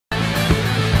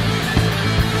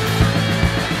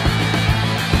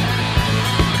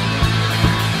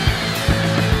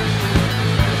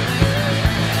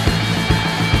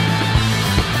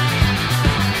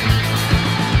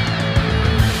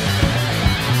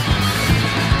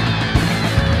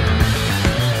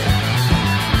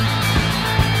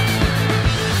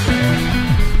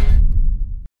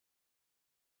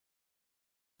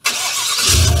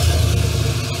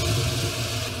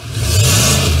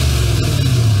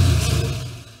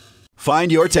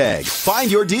Find your tag. Find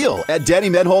your deal at Denny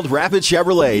Menhold Rapid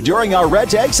Chevrolet during our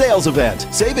Red Tag sales event.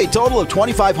 Save a total of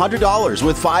 $2,500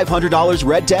 with $500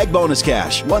 Red Tag bonus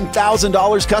cash,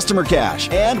 $1,000 customer cash,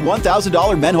 and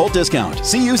 $1,000 Menhold discount.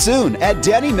 See you soon at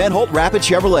Denny Menhold Rapid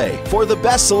Chevrolet for the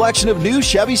best selection of new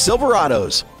Chevy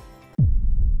Silverados.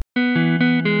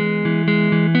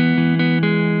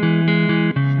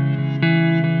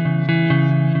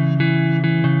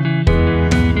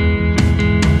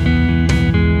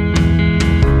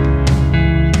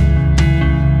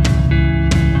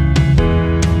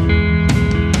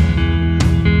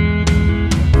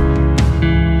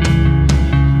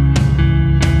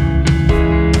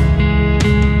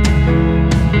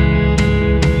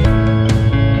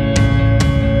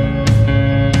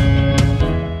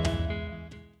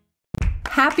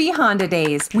 Happy Honda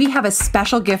Days! We have a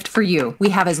special gift for you. We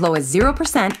have as low as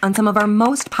 0% on some of our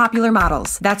most popular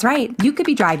models. That's right, you could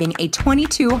be driving a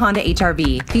 22 Honda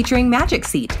HR-V featuring Magic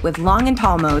Seat with long and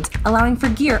tall modes, allowing for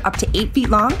gear up to 8 feet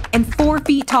long and 4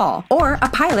 feet tall, or a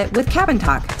Pilot with Cabin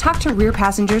Talk. Talk to rear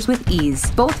passengers with ease,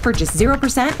 both for just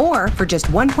 0% or for just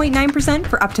 1.9%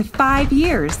 for up to 5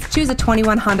 years. Choose a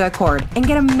 21 Honda Accord and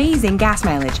get amazing gas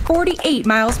mileage, 48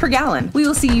 miles per gallon. We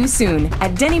will see you soon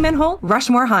at Denny Menhold,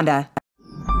 Rushmore Honda.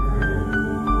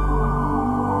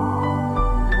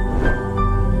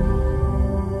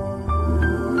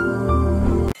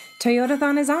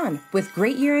 Toyotathon is on, with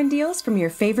great year-end deals from your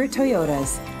favorite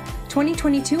Toyotas.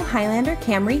 2022 Highlander,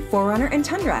 Camry, 4Runner, and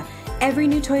Tundra. Every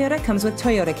new Toyota comes with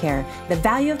Toyota Care. The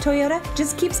value of Toyota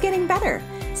just keeps getting better.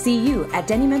 See you at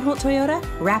Denny Menhold Toyota,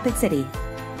 Rapid City.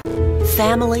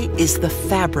 Family is the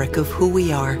fabric of who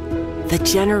we are. The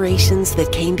generations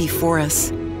that came before us,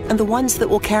 and the ones that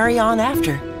will carry on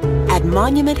after. At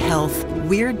Monument Health,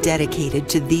 we're dedicated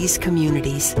to these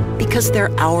communities because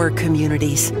they're our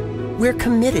communities. We're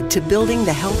committed to building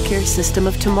the healthcare system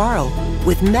of tomorrow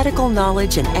with medical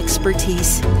knowledge and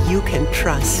expertise you can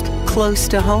trust, close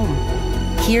to home.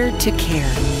 Here to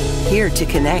care, here to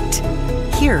connect,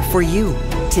 here for you,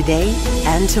 today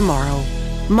and tomorrow.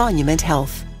 Monument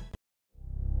Health.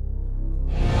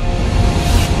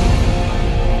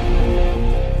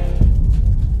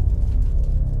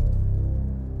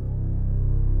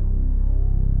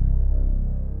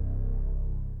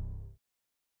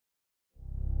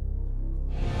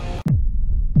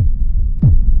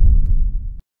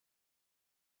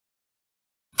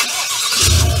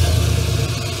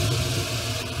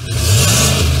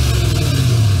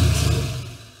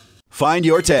 Find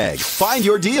your tag. Find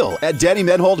your deal at Denny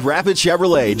Menhold Rapid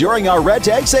Chevrolet during our Red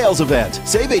Tag sales event.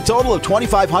 Save a total of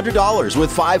 $2,500 with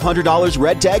 $500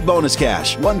 Red Tag bonus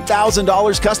cash,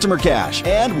 $1,000 customer cash,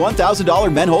 and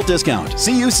 $1,000 Menhold discount.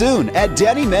 See you soon at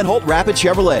Denny Menhold Rapid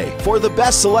Chevrolet for the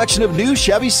best selection of new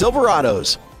Chevy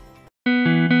Silverados.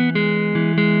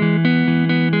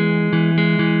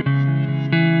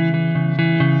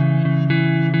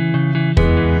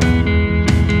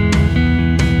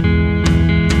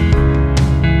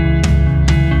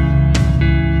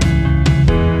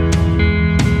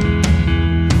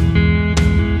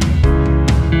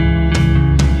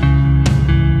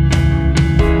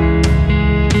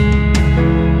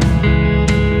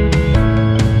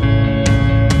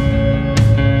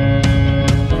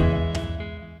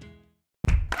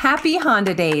 Happy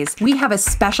Honda Days! We have a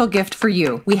special gift for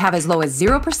you. We have as low as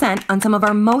 0% on some of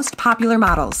our most popular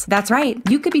models. That's right,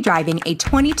 you could be driving a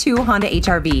 22 Honda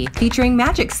HR-V featuring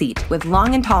Magic Seat with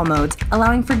long and tall modes,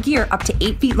 allowing for gear up to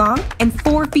 8 feet long and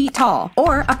 4 feet tall,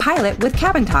 or a Pilot with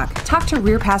Cabin Talk. Talk to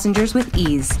rear passengers with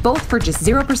ease, both for just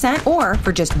 0% or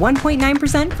for just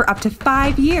 1.9% for up to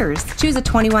 5 years. Choose a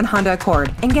 21 Honda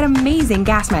Accord and get amazing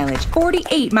gas mileage,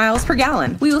 48 miles per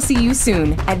gallon. We will see you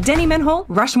soon at Denny Menhold,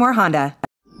 Rushmore Honda.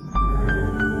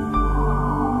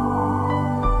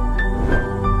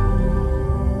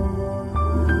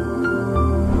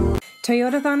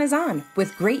 Toyotathon is on,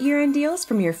 with great year-end deals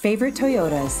from your favorite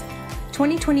Toyotas.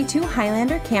 2022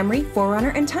 Highlander, Camry,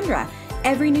 4Runner, and Tundra.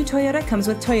 Every new Toyota comes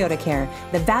with Toyota Care.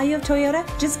 The value of Toyota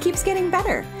just keeps getting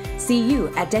better. See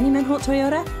you at Denny Menhold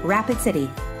Toyota, Rapid City.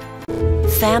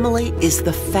 Family is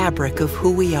the fabric of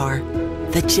who we are.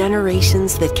 The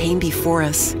generations that came before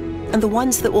us, and the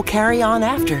ones that will carry on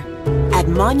after. At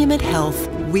Monument Health,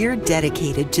 we're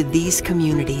dedicated to these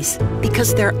communities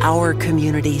because they're our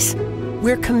communities.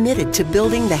 We're committed to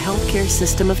building the healthcare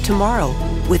system of tomorrow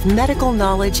with medical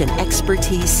knowledge and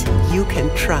expertise you can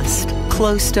trust,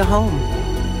 close to home.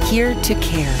 Here to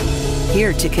care,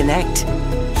 here to connect,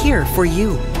 here for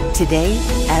you, today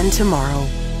and tomorrow.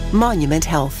 Monument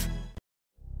Health.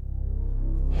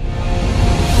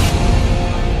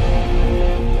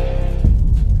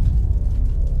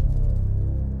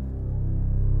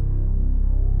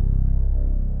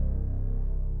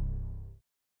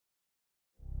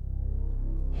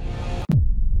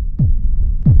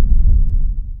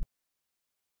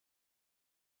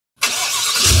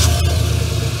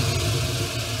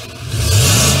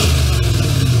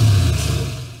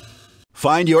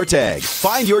 Find your tag.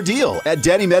 Find your deal at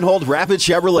Denny Menhold Rapid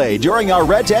Chevrolet during our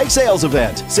Red Tag sales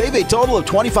event. Save a total of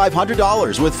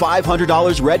 $2,500 with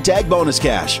 $500 Red Tag bonus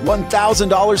cash,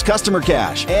 $1,000 customer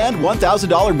cash, and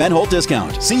 $1,000 Menhold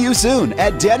discount. See you soon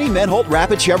at Denny Menhold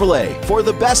Rapid Chevrolet for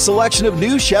the best selection of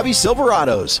new Chevy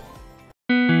Silverados.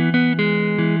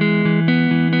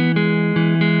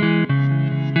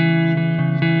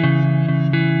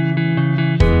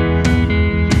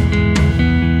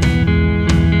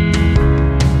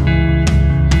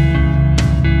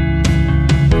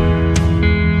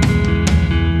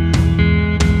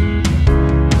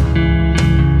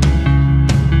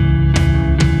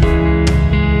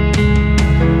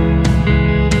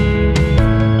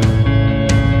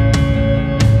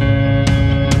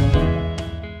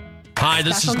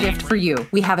 Special gift for you.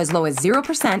 We have as low as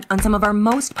 0% on some of our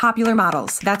most popular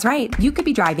models. That's right, you could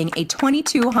be driving a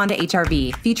 22 Honda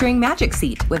HR-V featuring Magic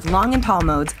Seat with long and tall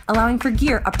modes, allowing for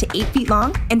gear up to 8 feet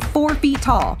long and 4 feet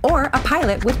tall, or a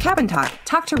Pilot with Cabin Talk.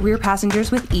 Talk to rear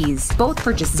passengers with ease, both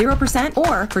for just 0%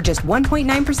 or for just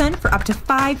 1.9% for up to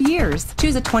 5 years.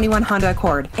 Choose a 21 Honda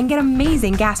Accord and get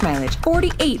amazing gas mileage,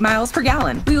 48 miles per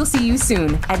gallon. We will see you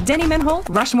soon at Denny Menhold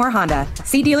Rushmore Honda.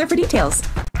 See dealer for details.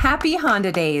 Happy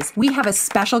Honda Days. We have a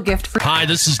special gift for... Hi,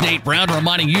 this is Nate Brown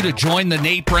reminding you to join the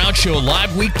Nate Brown Show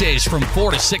live weekdays from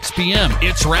 4 to 6 p.m.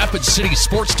 It's Rapid City's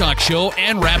sports talk show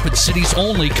and Rapid City's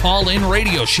only call-in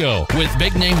radio show. With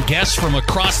big-name guests from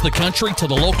across the country to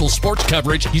the local sports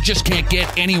coverage you just can't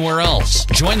get anywhere else.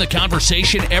 Join the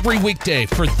conversation every weekday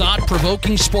for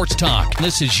thought-provoking sports talk.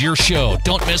 This is your show.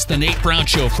 Don't miss the Nate Brown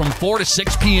Show from 4 to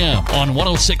 6 p.m. on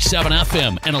 106.7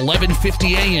 FM and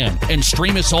 1150 a.m. And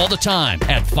stream us all the time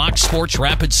at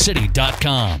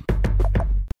FoxSportsRapidCity.com.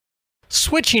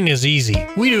 Switching is easy.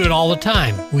 We do it all the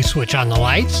time. We switch on the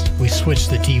lights. We switch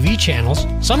the TV channels.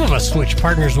 Some of us switch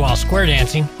partners while square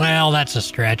dancing. Well, that's a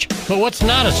stretch. But what's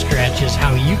not a stretch is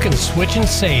how you can switch and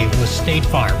save with State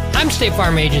Farm. I'm State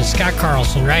Farm agent Scott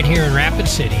Carlson right here in Rapid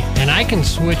City, and I can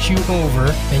switch you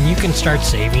over and you can start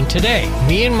saving today.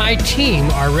 Me and my team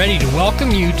are ready to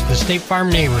welcome you to the State Farm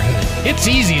neighborhood. It's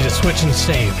easy to switch and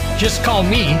save. Just call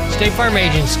me, State Farm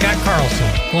agent Scott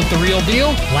Carlson. Want the real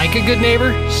deal? Like a good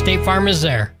neighbor? State Farm is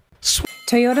there.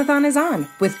 Toyotathon is on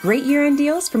with great year-end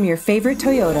deals from your favorite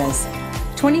Toyotas.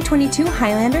 2022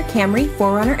 Highlander, Camry,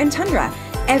 4Runner, and Tundra.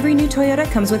 Every new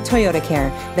Toyota comes with Toyota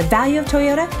Care. The value of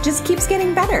Toyota just keeps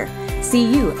getting better.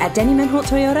 See you at Denny Menhold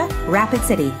Toyota, Rapid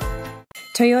City.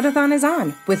 Toyotathon is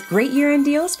on with great year-end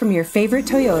deals from your favorite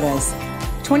Toyotas.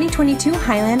 2022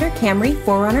 Highlander, Camry,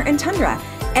 4Runner, and Tundra.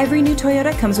 Every new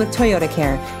Toyota comes with Toyota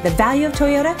Care. The value of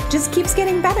Toyota just keeps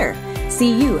getting better.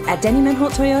 See you at Denny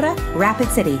Menhold Toyota,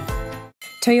 Rapid City.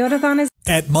 Toyotathon is...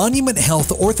 At Monument Health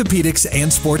Orthopedics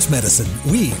and Sports Medicine,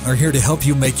 we are here to help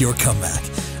you make your comeback.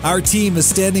 Our team is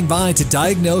standing by to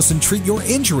diagnose and treat your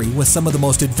injury with some of the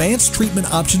most advanced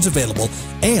treatment options available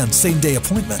and same-day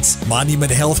appointments.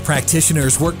 Monument Health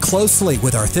practitioners work closely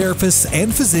with our therapists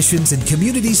and physicians in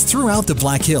communities throughout the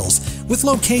Black Hills, with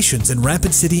locations in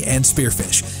Rapid City and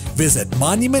Spearfish. Visit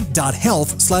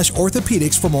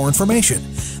monument.health/orthopedics for more information.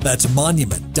 That's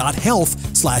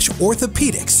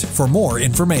monument.health/orthopedics for more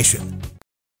information.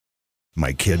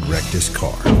 My kid wrecked his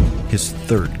car, his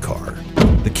third car.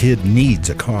 The kid needs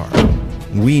a car.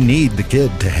 We need the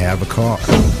kid to have a car.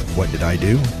 What did I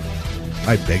do?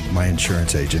 I begged my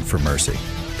insurance agent for mercy.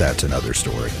 That's another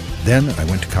story. Then I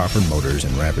went to Copper Motors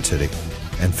in Rapid City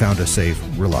and found a safe,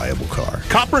 reliable car.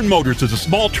 Copper Motors is a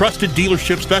small, trusted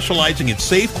dealership specializing in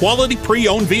safe, quality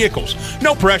pre-owned vehicles.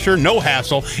 No pressure, no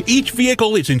hassle. Each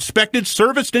vehicle is inspected,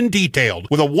 serviced, and detailed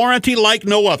with a warranty like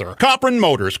no other. Copper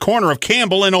Motors, corner of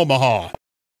Campbell and Omaha.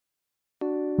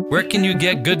 Where can you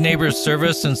get good neighbor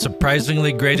service and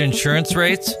surprisingly great insurance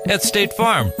rates? At State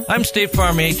Farm. I'm State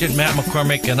Farm agent Matt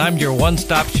McCormick, and I'm your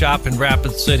one-stop shop in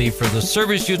Rapid City for the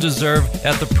service you deserve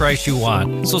at the price you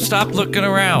want. So stop looking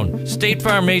around. State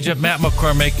Farm agent Matt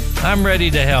McCormick, I'm ready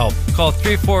to help. Call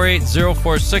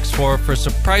 348-0464 for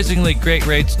surprisingly great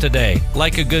rates today.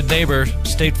 Like a good neighbor,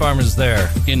 State Farm is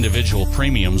there. Individual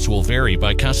premiums will vary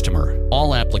by customer.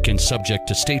 All applicants subject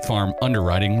to State Farm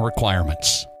underwriting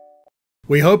requirements.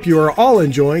 We hope you are all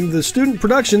enjoying the student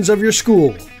productions of your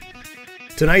school.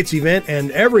 Tonight's event and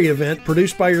every event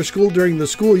produced by your school during the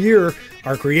school year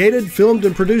are created, filmed,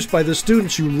 and produced by the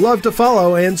students you love to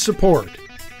follow and support.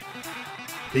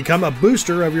 Become a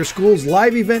booster of your school's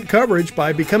live event coverage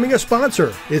by becoming a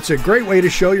sponsor. It's a great way to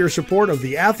show your support of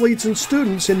the athletes and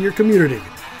students in your community.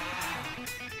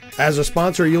 As a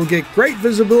sponsor, you'll get great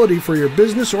visibility for your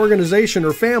business, organization,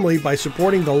 or family by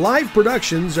supporting the live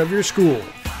productions of your school.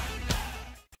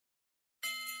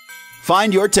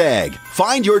 Find your tag.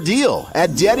 Find your deal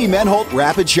at Danny Menholt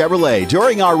Rapid Chevrolet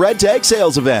during our Red Tag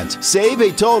sales event. Save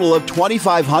a total of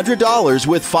 $2,500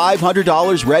 with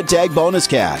 $500 Red Tag bonus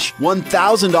cash,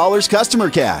 $1,000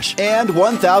 customer cash, and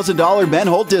 $1,000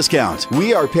 Menholt discount.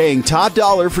 We are paying top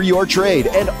dollar for your trade,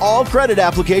 and all credit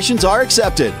applications are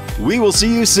accepted. We will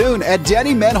see you soon at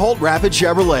Danny Menholt Rapid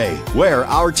Chevrolet, where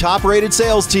our top-rated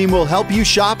sales team will help you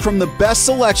shop from the best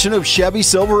selection of Chevy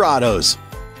Silverados.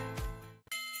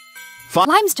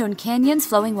 Limestone canyons,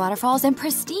 flowing waterfalls, and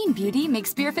pristine beauty make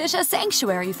Spearfish a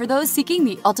sanctuary for those seeking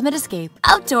the ultimate escape.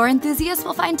 Outdoor enthusiasts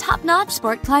will find top-notch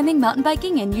sport climbing, mountain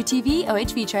biking, and UTV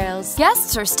OHV trails.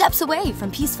 Guests are steps away from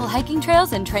peaceful hiking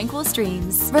trails and tranquil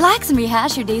streams. Relax and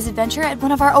rehash your day's adventure at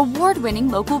one of our award-winning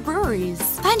local breweries.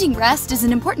 Finding rest is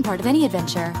an important part of any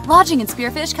adventure. Lodging in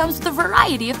Spearfish comes with a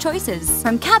variety of choices,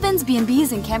 from cabins,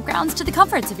 B&Bs, and campgrounds to the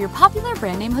comforts of your popular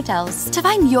brand-name hotels. To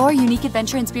find your unique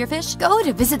adventure in Spearfish, go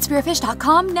to visitspearfish.com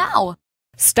now.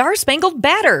 Star Spangled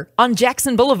Batter on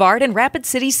Jackson Boulevard in Rapid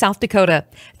City, South Dakota.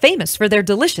 Famous for their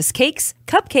delicious cakes,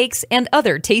 cupcakes, and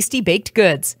other tasty baked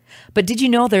goods. But did you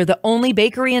know they're the only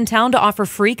bakery in town to offer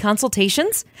free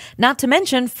consultations? Not to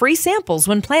mention free samples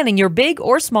when planning your big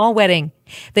or small wedding.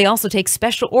 They also take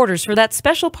special orders for that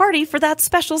special party for that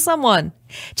special someone.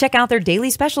 Check out their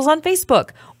daily specials on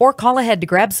Facebook or call ahead to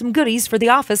grab some goodies for the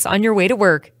office on your way to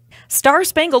work. Star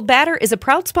Spangled Batter is a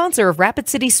proud sponsor of Rapid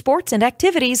City sports and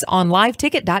activities on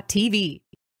liveticket.tv.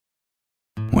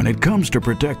 When it comes to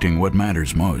protecting what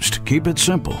matters most, keep it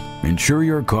simple. Insure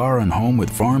your car and home with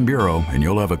Farm Bureau and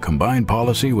you'll have a combined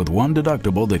policy with one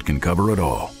deductible that can cover it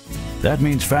all. That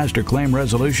means faster claim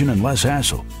resolution and less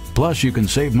hassle. Plus, you can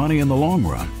save money in the long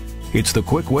run. It's the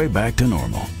quick way back to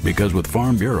normal, because with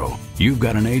Farm Bureau, you've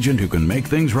got an agent who can make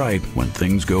things right when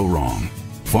things go wrong.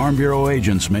 Farm Bureau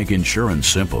agents make insurance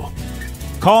simple.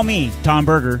 Call me, Tom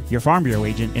Berger, your Farm Bureau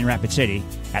agent in Rapid City,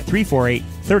 at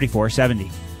 348-3470.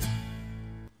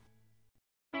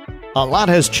 A lot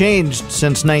has changed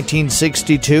since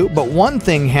 1962, but one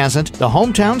thing hasn't: the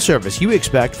hometown service you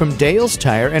expect from Dale's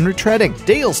Tire and Retreading.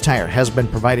 Dale's Tire has been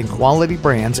providing quality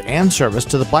brands and service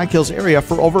to the Black Hills area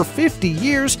for over 50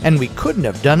 years, and we couldn't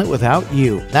have done it without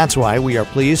you. That's why we are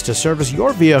pleased to service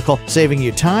your vehicle, saving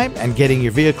you time and getting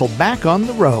your vehicle back on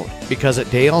the road. Because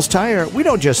at Dale's Tire, we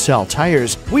don't just sell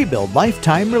tires, we build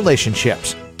lifetime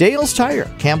relationships. Dale's Tire,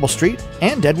 Campbell Street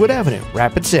and Deadwood Avenue,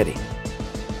 Rapid City.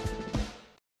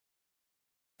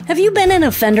 Have you been in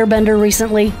a fender bender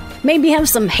recently? Maybe have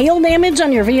some hail damage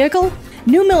on your vehicle?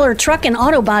 New Miller Truck and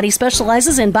Auto Body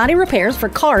specializes in body repairs for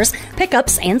cars,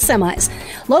 pickups, and semis.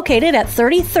 Located at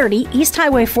 3030 East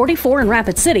Highway 44 in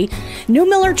Rapid City, New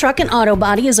Miller Truck and Auto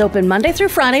Body is open Monday through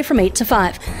Friday from 8 to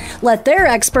 5. Let their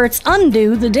experts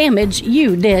undo the damage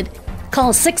you did.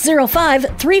 Call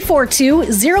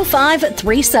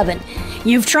 605-342-0537.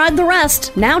 You've tried the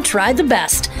rest, now try the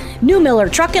best. New Miller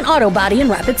Truck and Auto Body in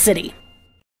Rapid City.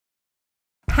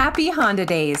 Happy Honda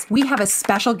Days! We have a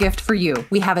special gift for you.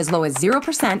 We have as low as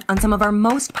 0% on some of our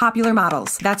most popular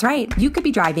models. That's right, you could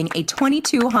be driving a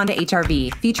 22 Honda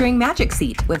HR-V featuring Magic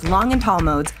Seat with long and tall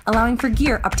modes, allowing for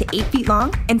gear up to 8 feet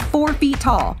long and 4 feet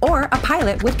tall, or a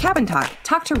Pilot with Cabin Talk.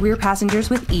 Talk to rear passengers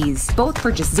with ease, both for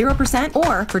just 0%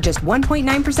 or for just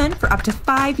 1.9% for up to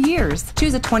 5 years.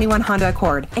 Choose a 21 Honda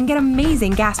Accord and get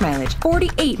amazing gas mileage,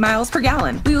 48 miles per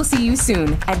gallon. We will see you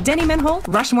soon at Denny Menholt,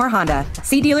 Rushmore Honda.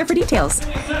 See dealer for details.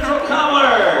 Central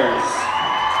Cobblers!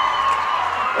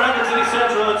 Rapid City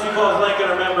Central and Sioux Falls Lincoln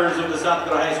are members of the South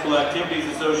Dakota High School Activities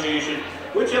Association,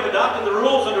 which have adopted the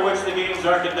rules under which the games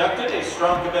are conducted. A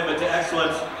strong commitment to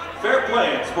excellence, fair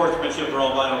play, and sportsmanship are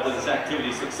all vital to this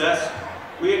activity success.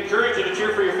 We encourage you to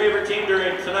cheer for your favorite team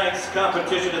during tonight's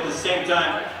competition. At the same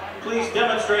time, please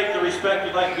demonstrate the respect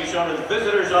you'd like to be shown to the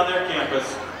visitors on their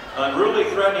campus. Unruly,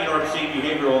 threatening, or obscene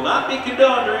behavior will not be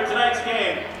condoned during tonight's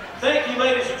game. Thank you,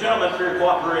 ladies and gentlemen, for your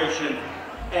cooperation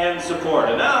and support.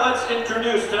 And now let's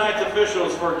introduce tonight's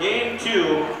officials for Game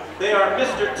 2. They are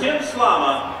Mr. Tim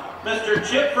Slama, Mr.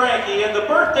 Chip Frankie, and the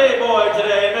birthday boy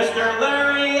today, Mr.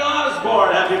 Larry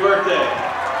Osborne. Happy birthday.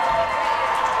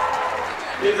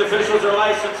 These officials are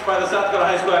licensed by the South Dakota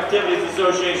High School Activities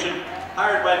Association,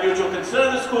 hired by mutual consent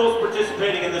of the schools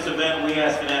participating in this event. We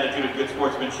ask an attitude of good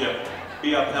sportsmanship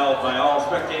be upheld by all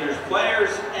spectators,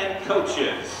 players, and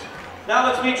coaches. Now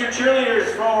let's meet your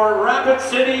cheerleaders for Rapid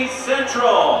City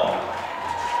Central.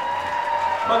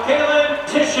 Michaela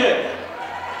Tishik,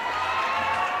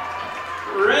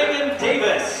 Reagan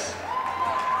Davis,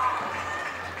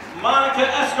 Monica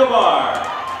Escobar,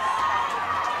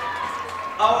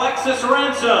 Alexis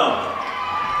Ransom,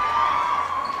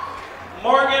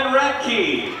 Morgan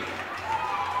Radke,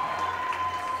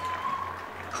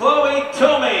 Chloe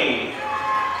Tomey.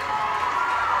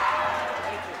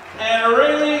 And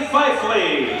Rayleigh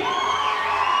Fifley.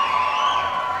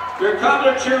 Your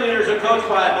Cobbler cheerleaders are coached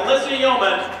by Melissa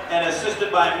Yeoman and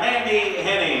assisted by Mandy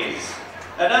Hennies.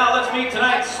 And now let's meet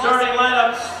tonight's starting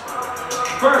lineups.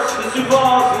 First, the Sioux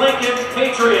Falls Lincoln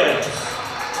Patriots.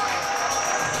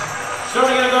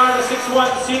 Starting at a guard, the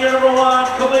 6'1", senior number 1,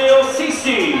 Khalil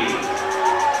Sisi.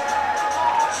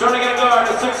 Starting at a guard,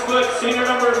 the 6-foot, senior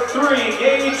number 3,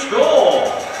 Gage Gold.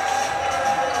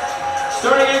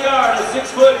 Starting at guard, the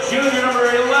 6-foot, junior number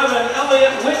 11,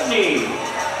 Elliot Whitney.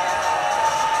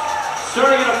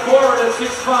 Starting at a forward, the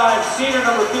 6'5", senior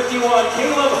number 51,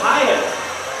 Caleb Hyatt.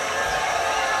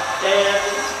 And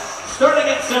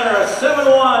starting at center, a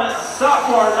 7'1",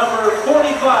 sophomore number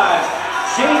 45,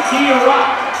 JT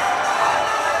Rock.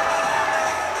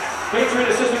 Patriot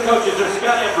assistant coaches are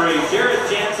Scott Embry, Jared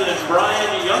Jansen, and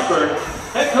Brian Youngberg.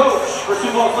 Head coach for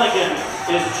Sioux Falls Lincoln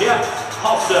is Jeff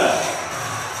Halstead.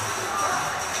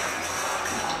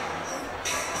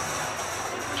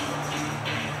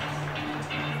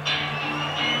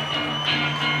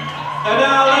 And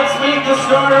now let's meet the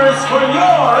starters for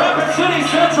your Rapid City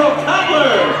Central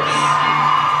Cobblers.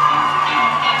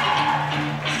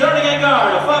 Starting at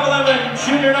guard, a 5'11",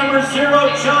 junior number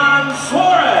 0, John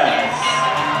Suarez.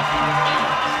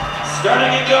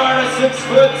 Starting at guard, a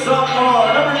 6-foot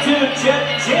sophomore, number 2,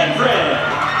 Jet Janfrin.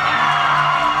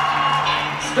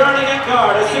 Starting at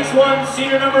guard, a 6'1",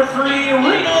 senior number 3,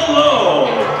 Reno Lowe.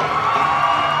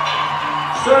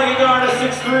 Starting at guard, a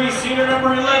 6'3", senior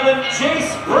number 11,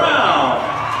 Chase Brown.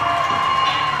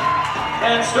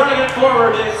 And starting at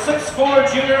forward, a 6'4",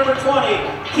 junior number 20,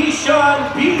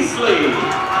 Keyshawn Beasley.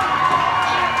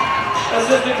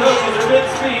 Assistant coaches are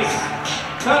Vince Feast,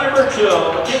 Connor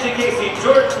Burchill, Mackenzie Casey,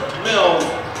 Jordan Mills,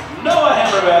 Noah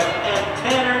Hammerbeck, and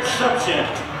Tanner Sumption.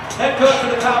 Head coach for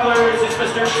the Cobblers is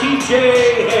Mr. TJ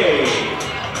Hay.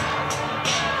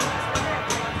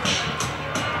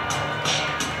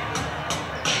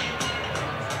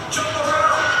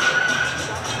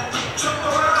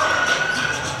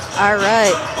 All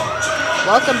right,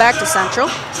 welcome back to Central.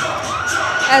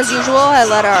 As usual, I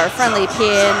let our friendly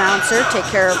PA announcer take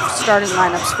care of starting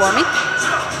lineups for me.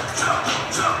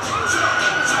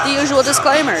 The usual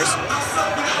disclaimers.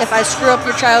 If I screw up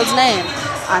your child's name,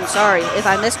 I'm sorry. If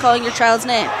I miss calling your child's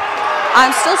name,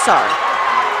 I'm still sorry.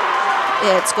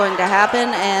 It's going to happen,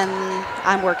 and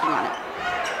I'm working on it.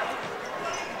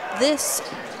 This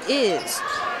is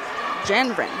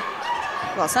Janvrin,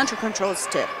 while Central controls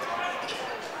tip.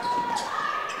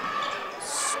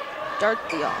 Start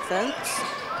the offense.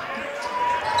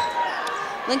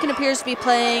 Lincoln appears to be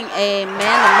playing a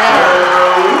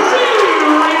man-to-man.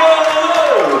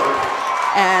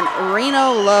 And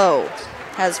Reno Lowe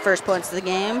has first points of the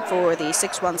game for the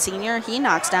 6'1" senior. He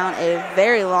knocks down a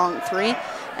very long 3,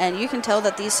 and you can tell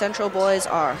that these Central boys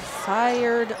are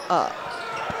fired up.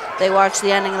 They watched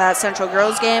the ending of that Central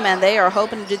girls game, and they are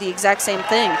hoping to do the exact same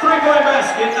thing. Three-point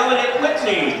basket, Elliot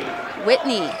Whitney.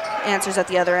 Whitney answers at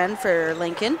the other end for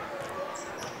Lincoln.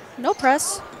 No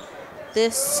press.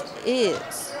 This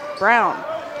is Brown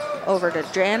over to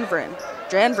Janvrin.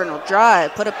 Janvrin will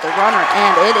drive, put up the runner,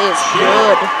 and it is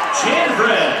good.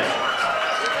 Janvrin.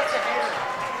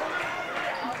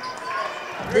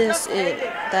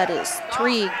 That is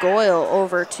 3 Goyle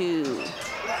over to,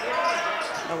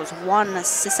 that was 1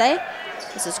 Sisse.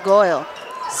 This is Goyle,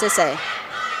 Sisse,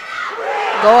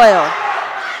 Goyle.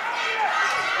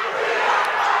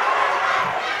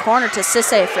 Corner to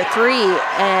Sisse for 3,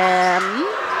 and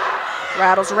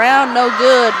rattles around, no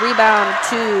good. Rebound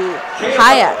to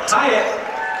Hyatt,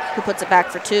 who puts it back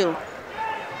for 2.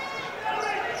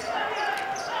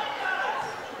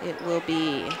 It will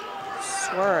be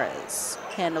Suarez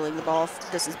handling the ball.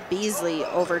 This is Beasley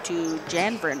over to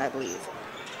Janvrin, I believe.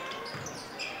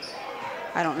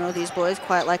 I don't know these boys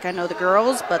quite like I know the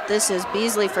girls, but this is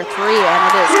Beasley for 3, and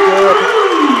it is good.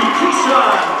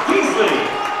 Keyshawn Beasley.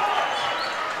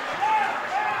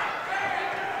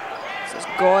 This is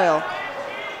Goyle.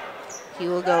 He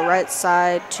will go right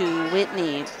side to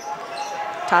Whitney.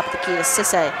 Top of the key to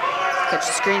Sisse. Catch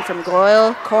the screen from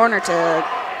Goyle. Corner to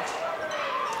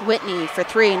Whitney for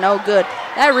 3, no good.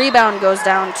 That rebound goes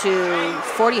down to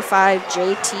 45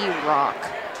 JT Rock.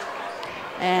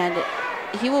 And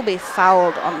he will be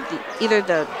fouled on either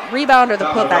the rebound or the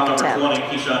putback attempt. 20,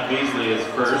 Keyshawn Beasley is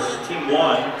first, team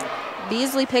 1.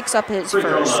 Beasley picks up his Free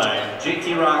throw first. line,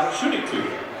 JT Rock shooting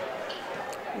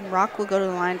 2. Rock will go to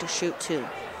the line to shoot 2.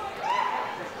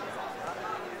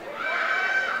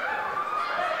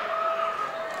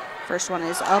 First one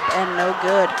is up and no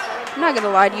good. I'm not going to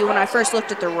lie to you, when I first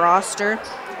looked at the roster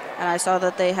and I saw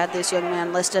that they had this young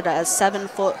man listed as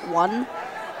 7'1".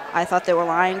 I thought they were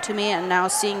lying to me, and now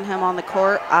seeing him on the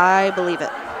court, I believe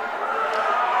it.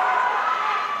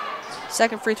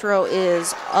 Second free throw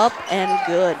is up and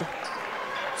good.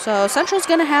 So Central's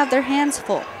going to have their hands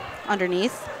full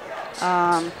underneath.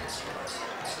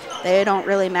 They don't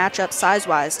really match up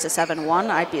size-wise to 7'1".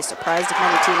 I'd be surprised if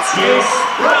many teams do.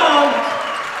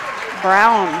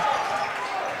 Brown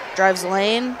drives the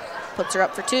lane, puts her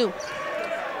up for 2.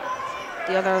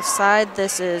 The other side,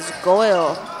 this is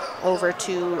Goyle over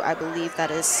to, I believe that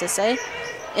is Sisse.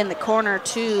 In the corner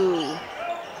to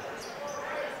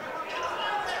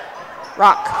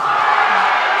Rock.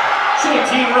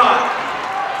 Team Rock.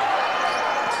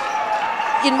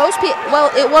 In most people, well,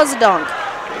 it was a dunk.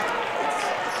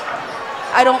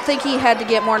 I don't think he had to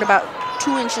get more than about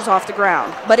 2 inches off the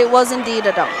ground, but it was indeed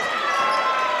a dunk.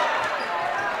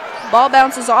 Ball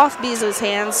bounces off Beasley's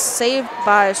hands, saved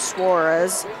by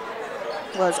Suarez.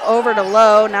 Was over to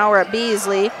Lowe, now we're at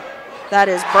Beasley. That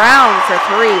is Brown for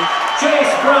 3.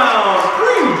 Chase Brown, 3.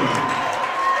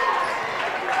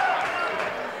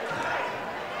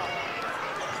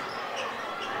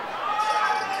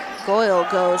 Goyle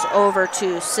goes over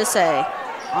to Sisse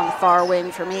on the far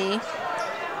wing for me.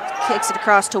 Kicks it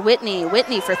across to Whitney.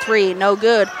 Whitney for 3, no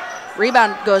good.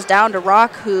 Rebound goes down to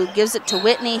Rock, who gives it to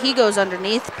Whitney. He goes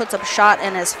underneath, puts up a shot,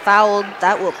 and is fouled.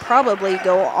 That will probably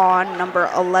go on number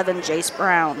 11, Jace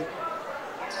Brown.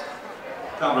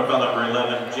 Foul number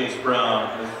 11, Jace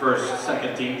Brown, his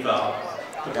second team foul.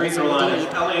 The free throw line is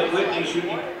Elliott Whitney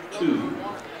shooting 2.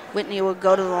 Whitney will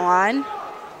go to the line.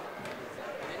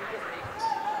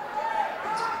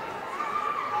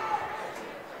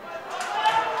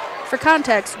 For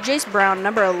context, Jace Brown,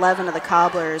 number 11 of the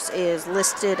Cobblers, is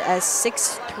listed as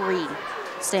 6'3",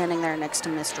 standing there next to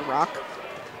Mr. Rock.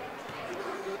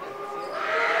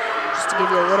 Just to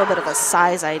give you a little bit of a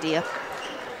size idea.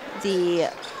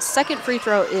 The second free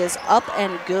throw is up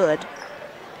and good.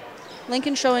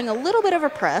 Lincoln showing a little bit of a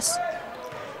press.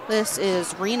 This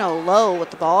is Reno Lowe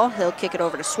with the ball. He'll kick it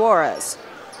over to Suarez.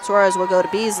 Suarez will go to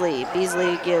Beasley.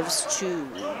 Beasley gives to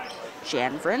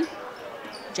Janvrin.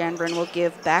 Janvrin will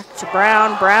give back to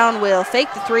Brown. Brown will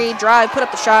fake the 3, drive, put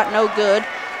up the shot, no good.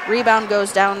 Rebound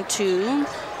goes down to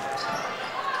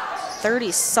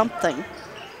 30-something.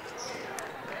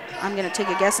 I'm going to take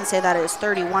a guess and say that is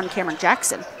 31, Cameron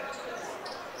Jackson.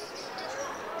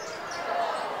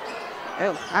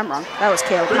 Oh, I'm wrong. That was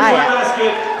Caleb Hyatt.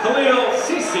 Basket, Khalil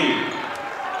Cece.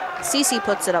 Cece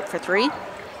puts it up for 3.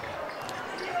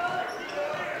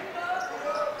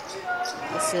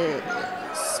 This is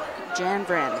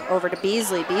Janvrin over to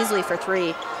Beasley. Beasley for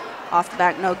 3. Off the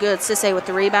back, no good. Sisse with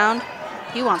the rebound.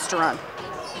 He wants to run.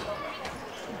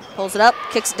 Pulls it up,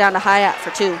 kicks it down to Hyatt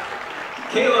for 2.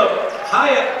 Caleb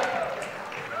Hyatt.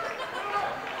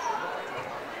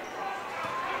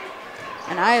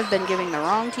 And I have been giving the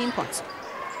wrong team points.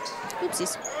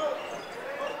 Oopsies.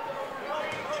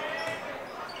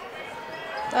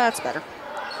 That's better.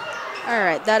 All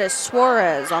right, that is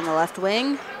Suarez on the left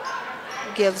wing.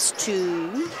 Gives to,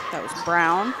 that was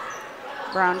Brown.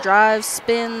 Brown drives,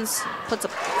 spins, puts a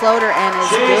floater, and is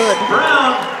good.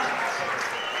 Brown.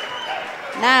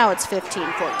 Now it's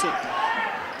 15-14.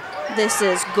 This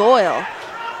is Goyle.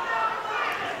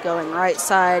 Going right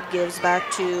side, gives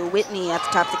back to Whitney at the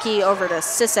top of the key, over to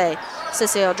Sisse.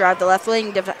 Sisse will drive the left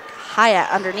wing, Hyatt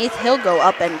underneath. He'll go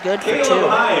up and good for 2.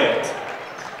 Hyatt.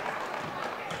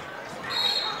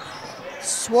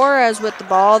 Suarez with the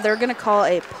ball. They're going to call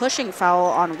a pushing foul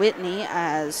on Whitney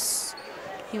as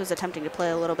he was attempting to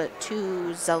play a little bit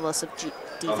too zealous of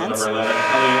defense. Number 11,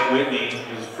 Elliott Whitney,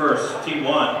 his first, team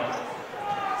 1.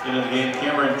 Into the game,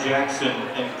 Cameron Jackson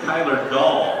and Kyler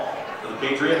Dahl for the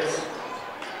Patriots.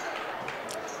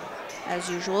 As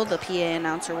usual, the PA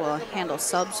announcer will handle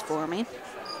subs for me.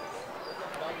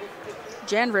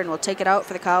 Janvrin will take it out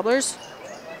for the Cobblers.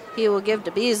 He will give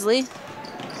to Beasley.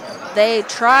 They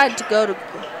tried to go to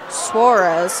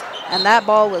Suarez, and that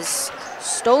ball was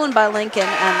stolen by Lincoln,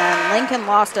 and then Lincoln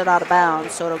lost it out of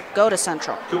bounds, so it'll go to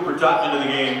Central. Cooper Tutton into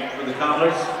the game for the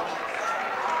Cobblers.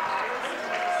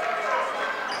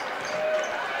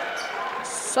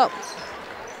 So,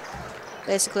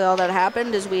 basically all that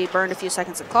happened is we burned a few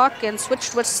seconds of clock and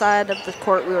switched which side of the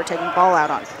court we were taking the ball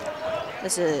out on.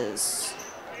 This is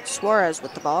Suarez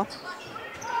with the ball.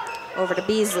 Over to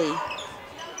Beasley.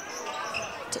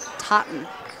 To Totten.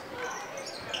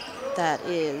 That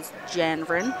is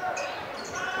Janvrin.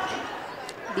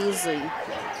 Beasley.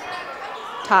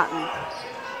 Totten.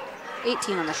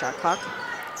 18 on the shot clock.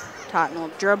 Totten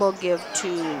will dribble, give to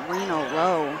Reno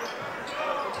Lowe.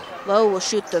 Lowe will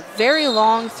shoot the very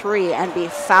long 3 and be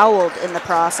fouled in the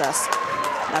process.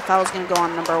 That foul is going to go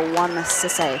on number 1,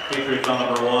 Sisse. Patriots on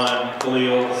number 1,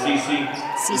 Khalil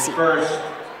Cece. First,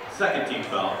 second team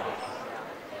foul.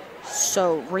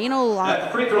 So Reno At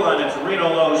the free throw line, it's Reno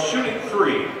Lowe shooting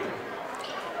 3.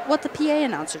 What the PA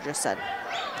announcer just said.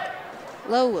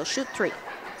 Lowe will shoot 3.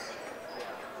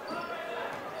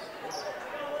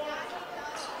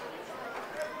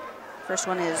 First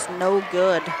one is no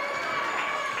good.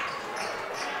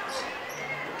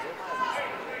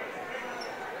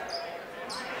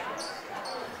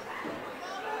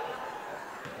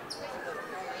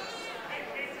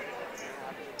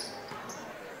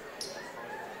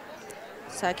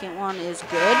 Second one is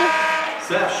good.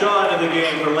 Seth Shaw in the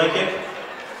game for Lincoln.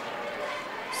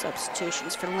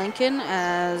 Substitutions for Lincoln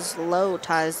as Lowe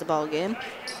ties the ball game.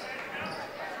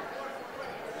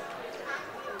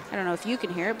 I don't know if you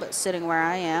can hear it, but sitting where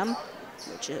I am,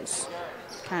 which is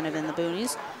kind of in the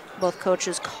boonies, both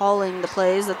coaches calling the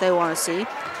plays that they want to see.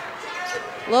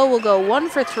 Lowe will go 1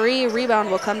 for 3. Rebound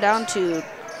will come down to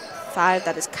 5.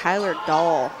 That is Kyler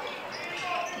Dahl.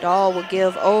 Dahl will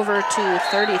give over to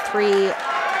 33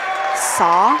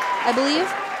 Saw, I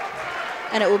believe.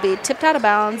 And it will be tipped out of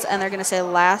bounds, and they're going to say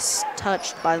last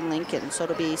touched by Lincoln. So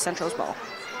it'll be Central's ball.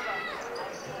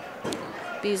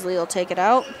 Beasley will take it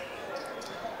out.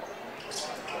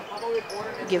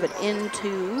 Give it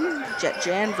into Jet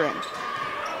Janvrin.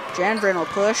 Janvrin will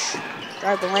push,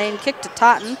 drive the lane, kick to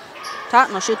Totten.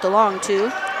 Totten will shoot the long 2.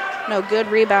 No good.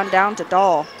 Rebound down to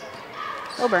Dahl.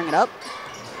 He'll bring it up.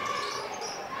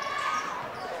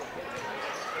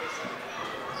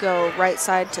 Go right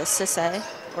side to Sisse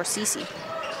or Cece.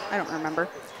 I don't remember.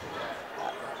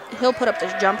 He'll put up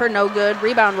this jumper. No good.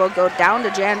 Rebound will go down to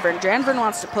Janvrin. Janvrin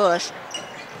wants to push.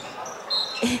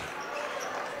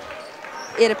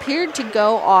 It appeared to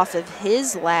go off of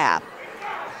his lap.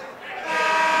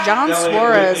 John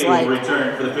Suarez, like,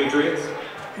 return for the Patriots.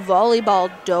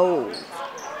 Volleyball dove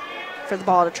for the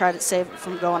ball to try to save it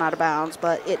from going out of bounds,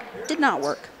 but it did not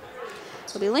work.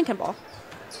 It'll be Lincoln ball.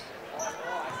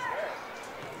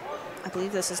 I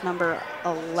believe this is number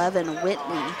 11,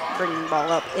 Whitney, bringing the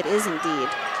ball up. It is indeed.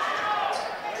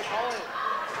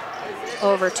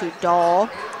 Over to Dahl.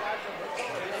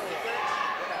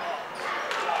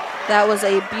 That was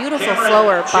a beautiful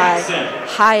flower by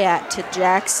Hyatt to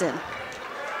Jackson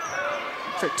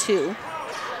for 2.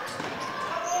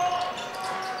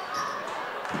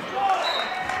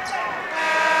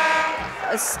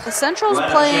 Central's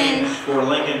playing for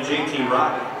Lincoln, JT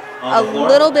Rock a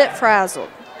little bit frazzled.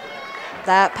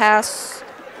 That pass,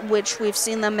 which we've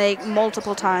seen them make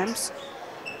multiple times,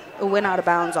 went out of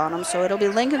bounds on them, so it'll be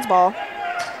Lincoln's ball.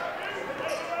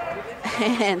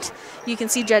 And you can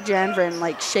see Jet Janvrin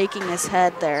like shaking his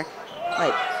head there,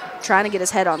 like trying to get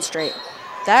his head on straight.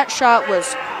 That shot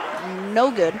was no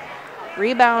good.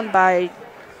 Rebound by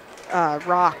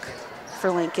Rock for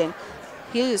Lincoln.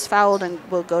 He is fouled and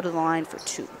will go to the line for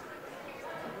 2.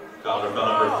 Foul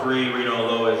number 3, Reno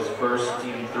Lowe is first,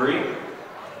 team 3.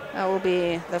 That will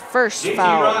be the first JT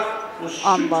foul Rock will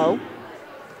on shoot Lowe. 2.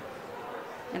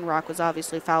 And Rock was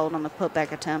obviously fouled on the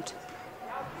putback attempt.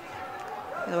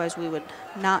 Otherwise, we would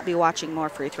not be watching more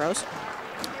free throws.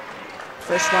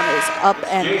 First one is up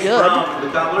and Jace good. Brown for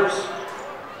the Cobblers.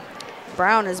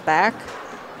 Brown is back.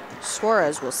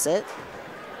 Suarez will sit.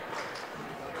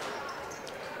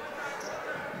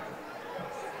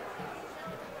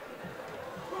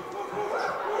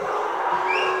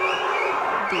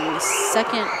 The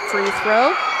second free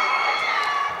throw.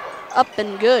 Up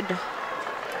and good.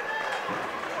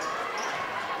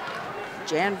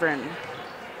 Janvrin.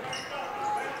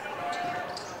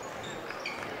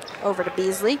 Over to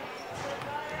Beasley.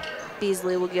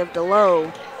 Beasley will give to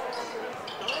Lowe.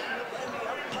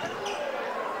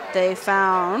 They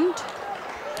found,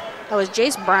 that was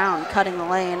Jace Brown cutting the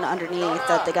lane underneath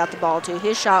that they got the ball to.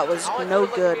 His shot was no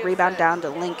good. Rebound down to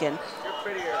Lincoln.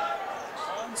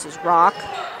 This is Rock.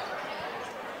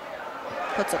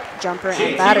 Puts up a jumper,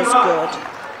 and that is good.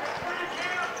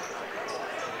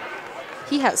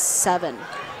 He has 7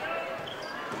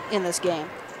 in this game.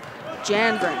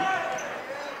 Janvrin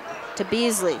to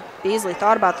Beasley. Beasley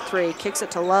thought about the 3, kicks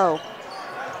it to Lowe.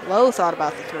 Lowe thought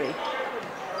about the 3.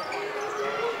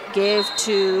 Gave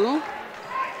to,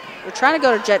 we're trying to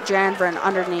go to Jet Janvrin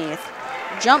underneath.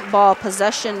 Jump ball,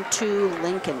 possession to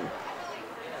Lincoln.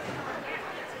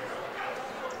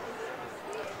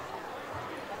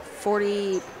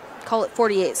 Call it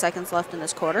 48 seconds left in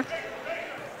this quarter.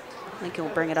 Lincoln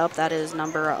will bring it up. That is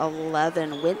number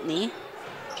 11, Whitney.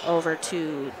 Over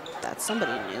to, that's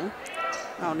somebody new.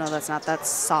 Oh, no, that's not. That's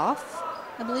Soft,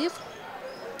 I believe.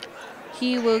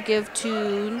 He will give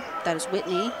to, that is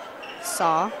Whitney.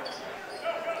 Saw.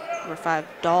 Number 5,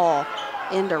 Dahl.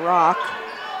 into Rock.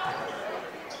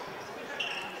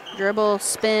 Dribble,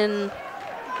 spin,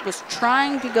 was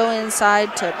trying to go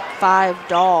inside to 5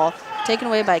 Dahl. Taken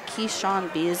away by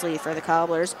Keyshawn Beasley for the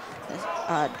Cobblers.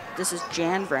 This is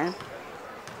Janvrin.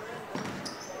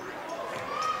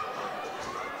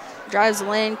 Drives the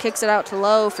lane, kicks it out to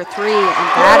Lowe for 3, and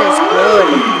that is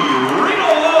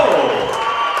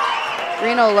good.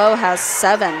 Reno Lowe has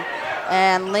 7.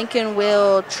 And Lincoln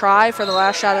will try for the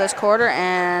last shot of this quarter,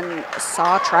 and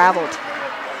saw traveled.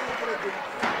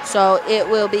 So it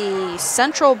will be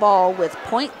Central ball with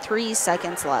 0.3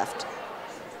 seconds left.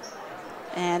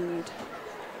 And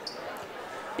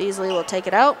Beasley will take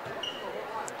it out.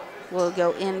 Will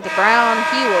go into Brown.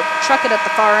 He will chuck it at the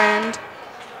far end,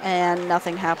 and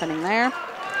nothing happening there.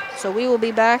 So we will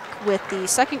be back with the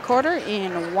second quarter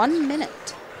in 1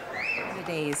 minute.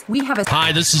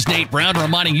 Hi, this is Nate Brown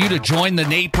reminding you to join the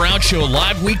Nate Brown Show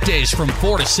live weekdays from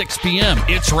 4 to 6 p.m.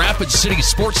 It's Rapid City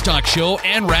Sports Talk Show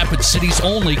and Rapid City's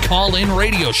only call-in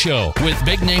radio show. With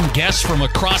big-name guests from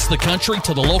across the country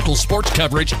to the local sports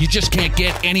coverage you just can't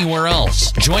get anywhere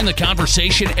else. Join the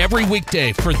conversation every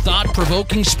weekday for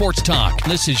thought-provoking sports talk.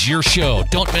 This is your show.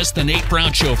 Don't miss the Nate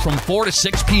Brown Show from 4 to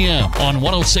 6 p.m. on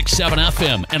 106.7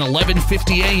 FM and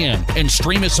 1150 a.m. And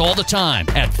stream us all the time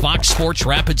at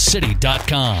foxsportsrapidcity.com.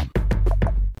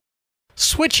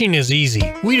 Switching is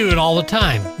easy. We do it all the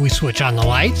time. We switch on the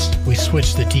lights. We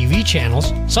switch the TV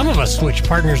channels. Some of us switch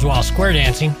partners while square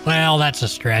dancing. Well, that's a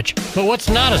stretch. But what's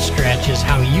not a stretch is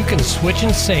how you can switch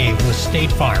and save with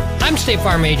State Farm. I'm State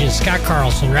Farm agent Scott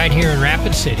Carlson right here in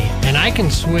Rapid City, and I can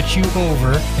switch you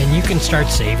over and you can start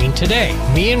saving today.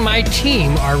 Me and my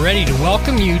team are ready to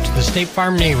welcome you to the State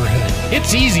Farm neighborhood.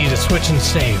 It's easy to switch and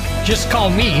save. Just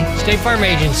call me, State Farm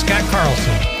agent Scott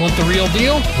Carlson. Want the real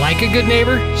deal? Like a good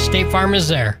neighbor, State Farm is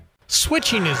there.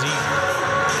 Switching is easy.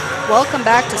 Welcome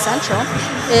back to Central.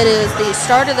 It is the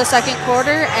start of the second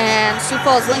quarter, and Sioux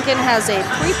Falls Lincoln has a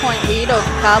 3-point lead over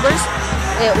Cobblers.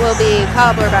 It will be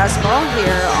Cobbler basketball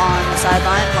here on the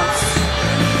sideline once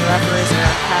the referees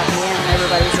are happy and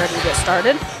everybody's ready to get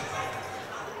started.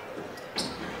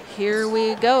 Here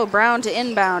we go. Brown to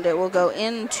inbound. It will go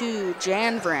into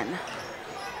Janvrin.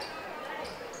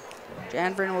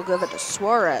 Janvrin will give it to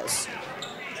Suarez.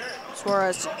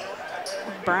 Suarez to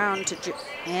Brown to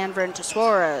Janvrin to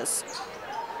Suarez.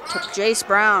 To Jace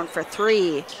Brown for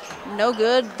 3. No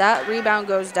good. That rebound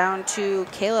goes down to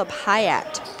Caleb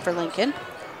Hyatt for Lincoln.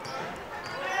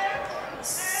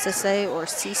 Sisse or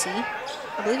Cece.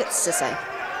 I believe it's Sisse.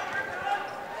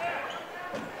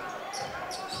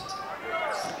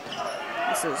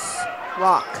 This is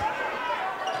Rock.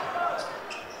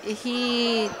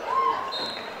 He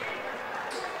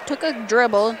took a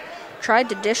dribble, tried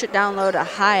to dish it down low to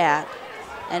Hyatt,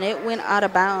 and it went out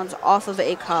of bounds off of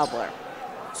a Cobbler.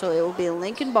 So it will be a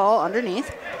Lincoln ball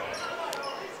underneath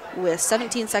with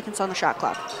 17 seconds on the shot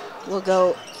clock. We'll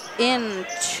go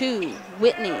into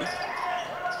Whitney.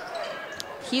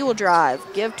 He will drive,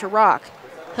 give to Rock.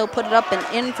 He'll put it up and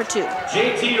in for 2.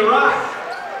 JT Rock.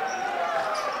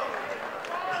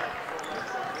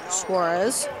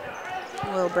 Suarez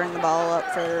will bring the ball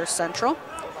up for Central.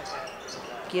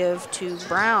 Give to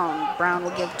Brown. Brown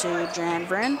will give to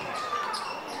Janvrin.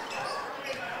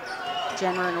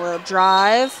 Janvrin will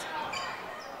drive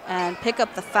and pick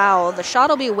up the foul. The shot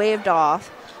will be waved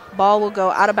off. Ball will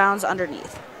go out of bounds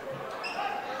underneath.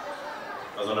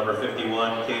 Also number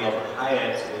 51, Caleb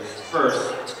Hyatt, his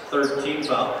first third team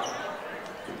foul.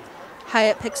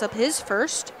 Hyatt picks up his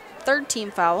first third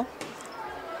team foul.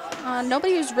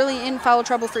 Nobody was really in foul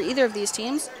trouble for either of these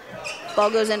teams. Ball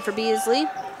goes in for Beasley.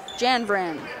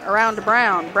 Janvrin around to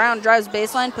Brown. Brown drives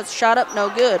baseline, puts a shot up, no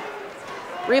good.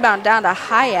 Rebound down to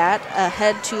Hyatt,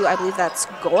 ahead to, I believe that's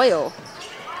Goyle.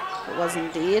 It was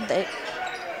indeed. It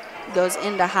goes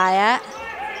into Hyatt.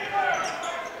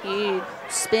 He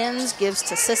spins, gives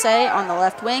to Sisse on the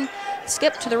left wing.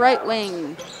 Skip to the right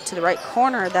wing, to the right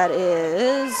corner. That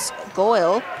is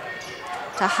Goyle.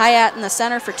 To Hyatt in the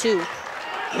center for 2.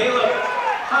 Caleb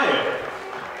Hyatt.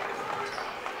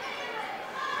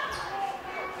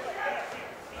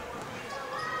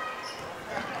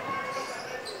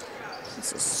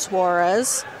 This is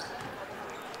Suarez.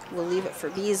 We'll leave it for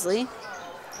Beasley.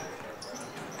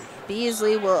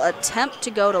 Beasley will attempt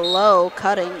to go to low,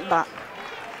 cutting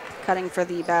for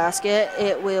the basket.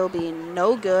 It will be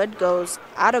no good. Goes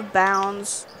out of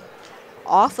bounds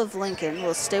off of Lincoln.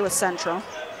 Will stay with Central.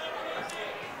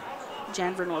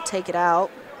 Janvrin will take it out.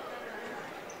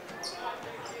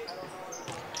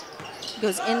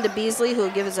 Goes into Beasley,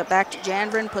 who gives it back to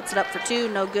Janvrin. Puts it up for 2.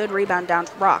 No good. Rebound down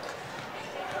to Rock.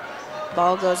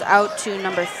 Ball goes out to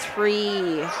number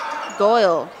 3,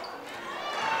 Goyle.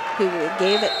 who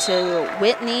gave it to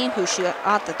Whitney, who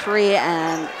shot the three,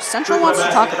 and Central wants to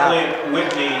talk about it.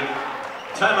 Whitney,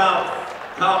 timeout,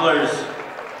 Cobblers,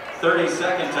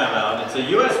 30-second timeout. It's a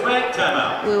U.S. Bank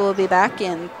timeout. We will be back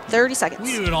in 30 seconds.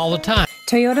 We do it all the time.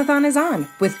 Toyotathon is on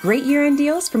with great year-end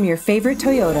deals from your favorite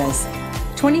Toyotas.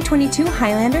 2022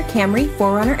 Highlander, Camry,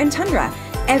 4Runner, and Tundra.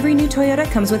 Every new Toyota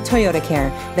comes with Toyota Care.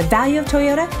 The value of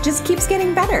Toyota just keeps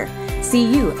getting better. See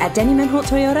you at Denny Menholt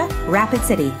Toyota, Rapid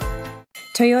City.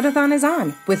 Toyotathon is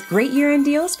on with great year-end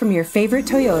deals from your favorite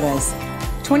Toyotas.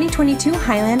 2022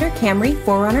 Highlander, Camry,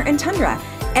 4Runner, and Tundra.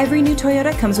 Every new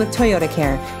Toyota comes with Toyota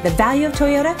Care. The value of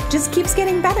Toyota just keeps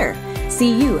getting better.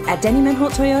 See you at Denny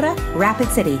Menholt Toyota, Rapid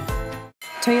City.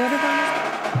 Toyotathon.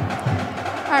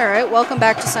 All right, welcome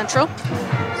back to Central.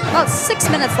 About 6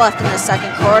 minutes left in the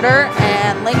second quarter,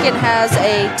 and Lincoln has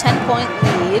a 10-point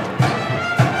lead.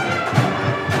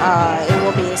 It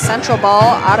will be a Central ball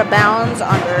out of bounds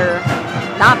under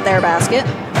not their basket.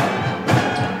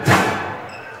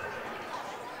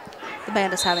 The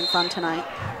band is having fun tonight.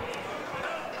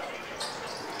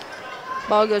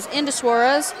 Ball goes into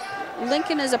Suarez.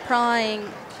 Lincoln is applying,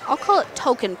 I'll call it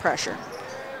token pressure,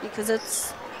 because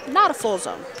it's not a full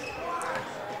zone.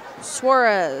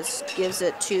 Suarez gives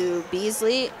it to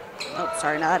Beasley. Oh,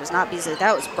 sorry, no, that is not Beasley.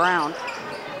 That was Brown.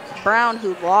 Brown,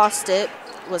 who lost it,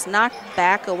 was knocked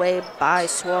back away by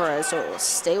Suarez, so it will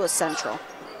stay with Central.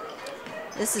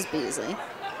 This is Beasley.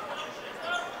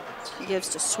 Gives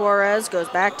to Suarez, goes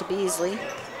back to Beasley.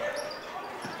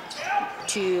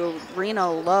 To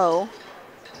Reno Lowe.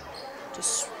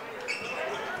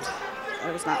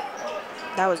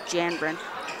 That was Janvrin.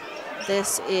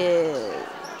 This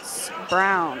is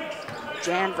Brown,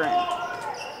 Janvrin.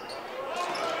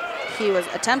 He was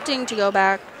attempting to go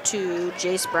back to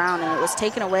Jace Brown, and it was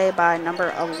taken away by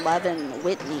number 11,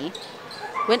 Whitney.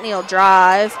 Whitney will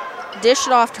drive, dish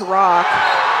it off to Rock,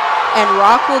 and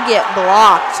Rock will get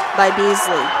blocked by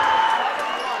Beasley.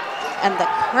 And the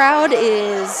crowd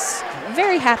is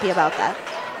very happy about that.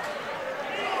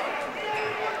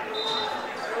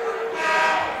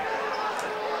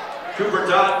 Cooper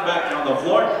Totten back on the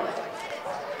floor.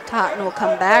 Totten will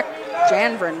come back.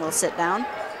 Janvrin will sit down.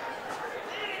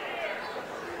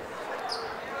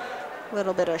 A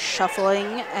little bit of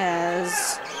shuffling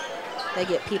as they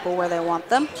get people where they want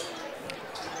them.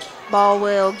 Ball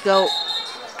will go.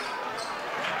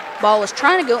 Ball was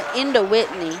trying to go into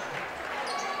Whitney.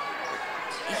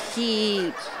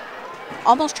 He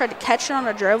almost tried to catch it on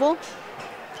a dribble,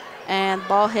 and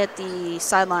ball hit the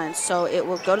sidelines, so it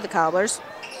will go to the Cobblers.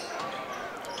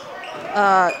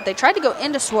 They tried to go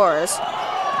into Suarez.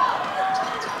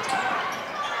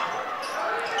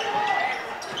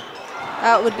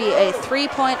 That would be a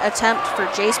three-point attempt for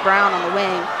Jace Brown on the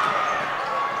wing.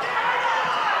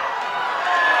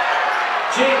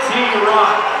 JT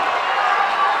Rock.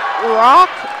 Rock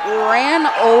ran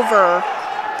over,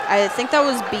 I think that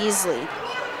was Beasley.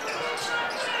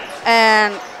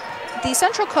 And the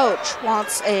Central coach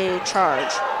wants a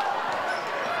charge.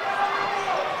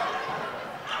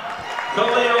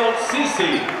 Khalil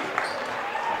Sisi.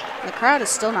 The crowd is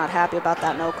still not happy about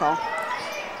that no call.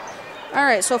 All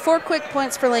right, so 4 quick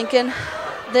points for Lincoln.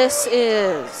 This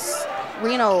is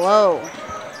Reno Lowe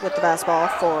with the basketball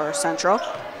for Central.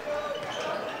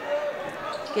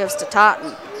 Gives to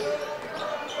Totten.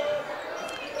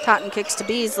 Totten kicks to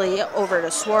Beasley, over to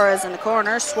Suarez in the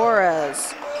corner.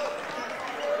 Suarez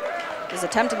is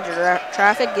attempting to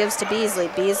traffic, gives to Beasley.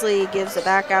 Beasley gives it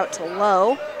back out to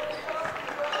Lowe.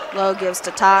 Lowe gives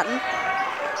to Totten.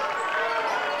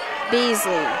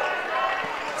 Beasley,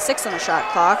 6 on the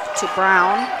shot clock, to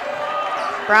Brown.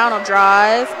 Brown will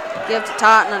drive, give to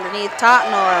Totten underneath. Totten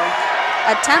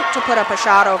will attempt to put up a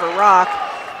shot over Rock.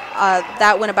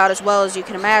 That went about as well as you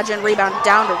can imagine. Rebound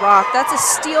down to Rock. That's a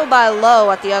steal by Lowe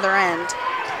at the other end.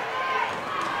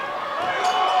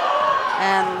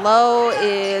 And Lowe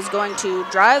is going to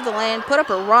drive the lane, put up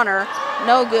a runner.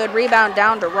 No good. Rebound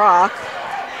down to Rock.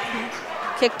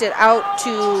 Kicked it out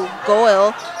to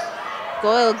Goyle.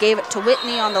 Goyle gave it to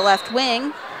Whitney on the left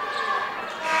wing.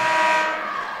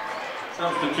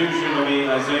 Substitution will be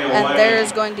Isaiah White. And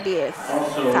there's going to be a foul.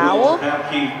 Also, for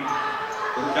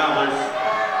the Cobblers.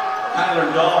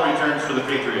 Tyler Dahl returns for the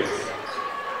Patriots.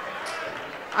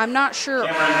 I'm not sure.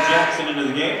 Cameron Jackson into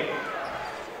the game.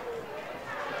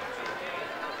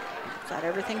 Is that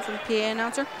everything from the PA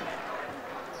announcer?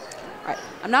 All right.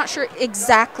 I'm not sure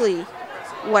exactly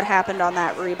what happened on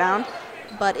that rebound,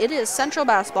 but it is Central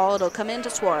basketball. It'll come into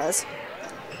Suarez.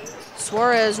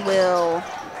 Suarez will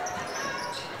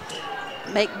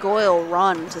make Goyle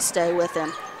run to stay with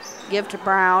him. Give to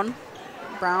Brown.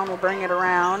 Brown will bring it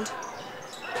around.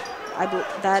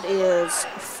 That is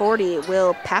 40,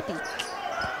 Will Pappy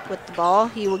with the ball.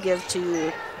 He will give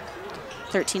to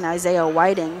 13, Isaiah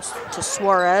Whiting to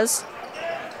Suarez.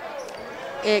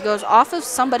 It goes off of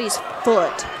somebody's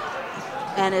foot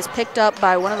and is picked up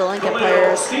by one of the Lincoln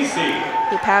players. He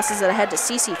passes it ahead to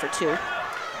Cece for 2.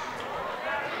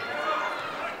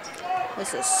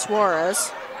 This is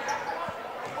Suarez.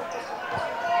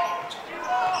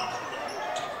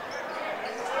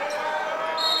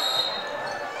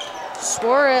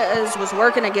 Suarez was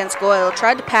working against Goyle,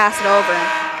 tried to pass it over.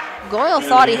 Goyle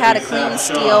thought he had a clean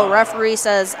steal. Referee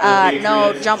says,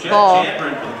 no, jump ball.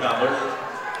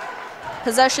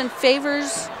 Possession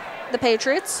favors the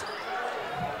Patriots,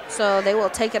 so they will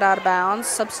take it out of bounds.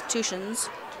 Substitutions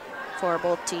for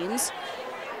both teams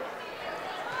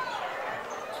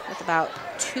with about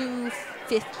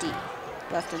 2:50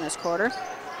 left in this quarter.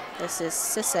 This is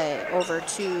Sisse over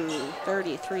to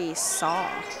 33, Saw,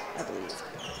 I believe.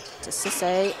 To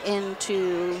Sisse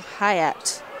into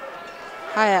Hyatt.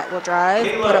 Hyatt will drive,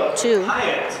 put up 2.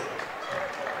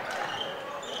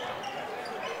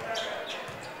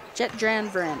 Jet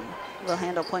Dranvrin will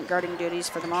handle point guarding duties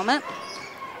for the moment.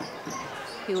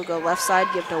 He will go left side,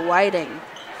 give to Whiting.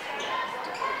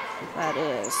 That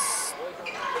is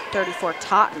 34,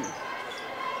 Totten.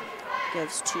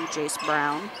 Gives to Jace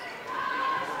Brown.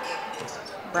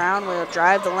 Brown will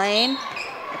drive the lane,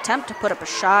 attempt to put up a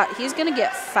shot. He's going to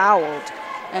get fouled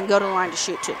and go to the line to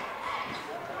shoot 2.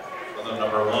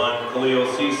 Number 1, Khalil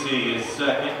Cece is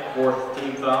second, 4th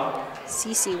team foul.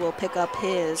 Cece will pick up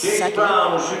his Jace second.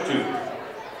 Brown will shoot 2.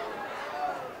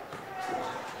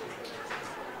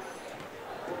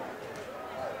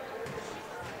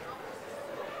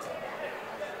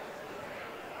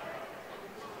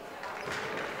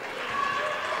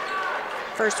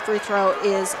 First free throw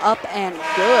is up and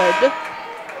good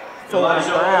for Elijah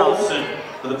Brown. Olsen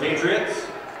for the Patriots.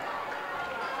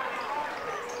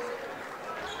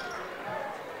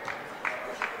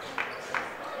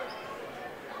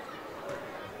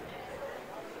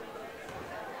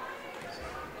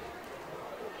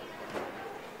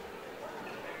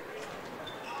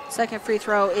 Second free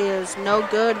throw is no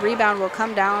good. Rebound will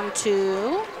come down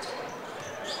to,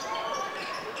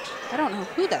 I don't know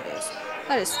who that is.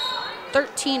 That is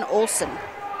 13, Olsen.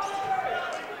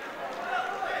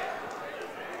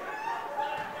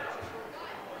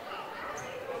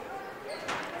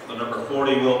 The number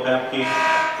 40, Will Papke,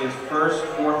 is first,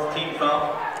 4th team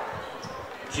foul.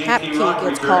 Papke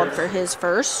gets called for his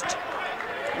first.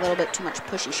 A little bit too much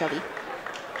pushy-shovey.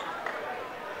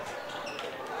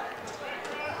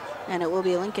 And it will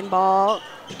be a Lincoln ball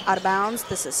out of bounds.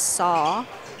 This is Saw.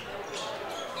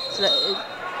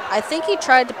 I think he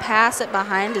tried to pass it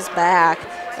behind his back,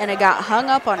 and it got hung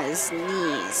up on his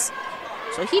knees.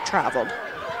 So he traveled.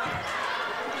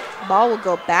 Ball will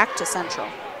go back to Central.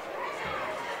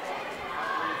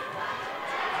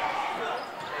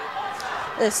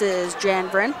 This is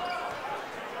Janvrin.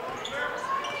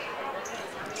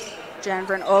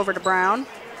 Janvrin over to Brown.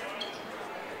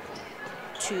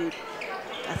 To,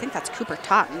 I think that's Cooper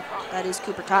Totten. That is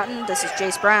Cooper Totten. This is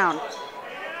Jace Brown.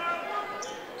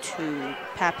 To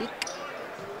Papik.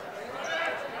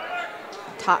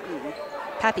 Totten.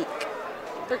 Papik.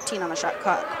 13 on the shot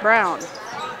clock. Brown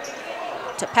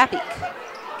to Papik.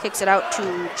 Kicks it out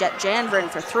to Jet Janvrin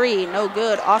for 3. No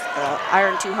good. Off the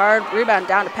iron too hard. Rebound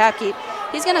down to Papik.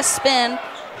 He's going to spin.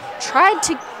 Tried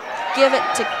to give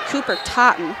it to Cooper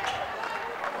Totten.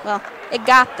 Well, it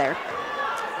got there.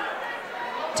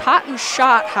 Totten's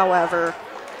shot, however,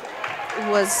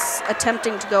 was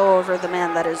attempting to go over the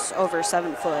man that is over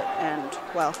 7 foot, and,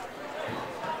 well,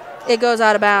 it goes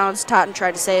out of bounds. Totten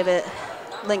tried to save it.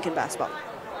 Lincoln basketball.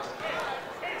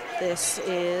 This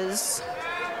is,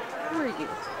 where are you?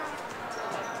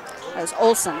 That was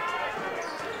Olsen.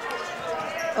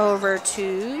 Over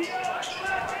to,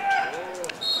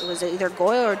 it was either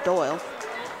Goyle or Doyle. It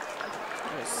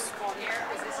was,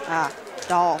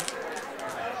 Dahl.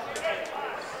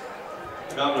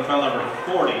 Foul number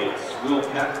 40, it's Will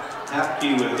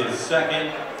Papke with his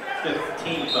second,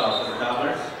 15th foul for the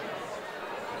Cobblers.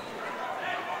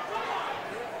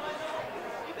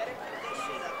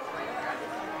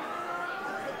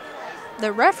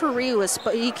 The referee was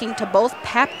speaking to both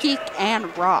Papke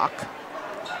and Rock.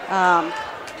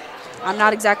 I'm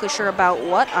not exactly sure about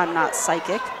what. I'm not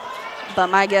psychic. But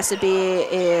my guess would be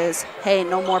is, hey,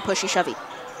 no more pushy-shovey.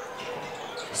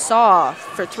 Saw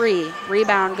for 3.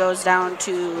 Rebound goes down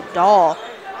to Dahl,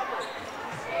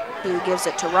 who gives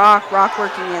it to Rock. Rock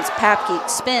working against Papke.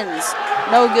 Spins.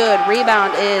 No good.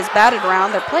 Rebound is batted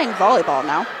around. They're playing volleyball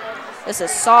now. This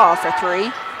is Saw for 3.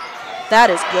 That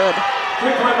is good.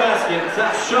 Three-point basket,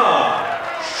 Zach Shaw.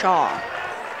 Shaw.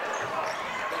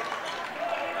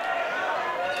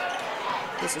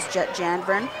 This is Jet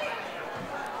Janvren.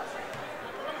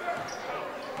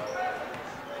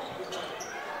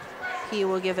 He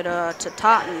will give it to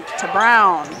Totten, to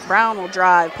Brown. Brown will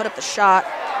drive, put up the shot.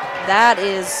 That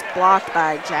is blocked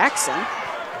by Jackson.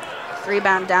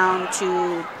 Rebound down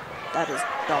to, that is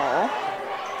Dahl.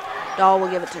 Dahl will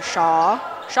give it to Shaw.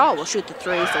 Shaw will shoot the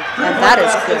three, and that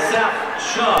is good.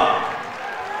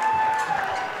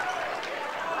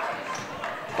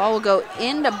 Ball will go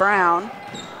into Brown.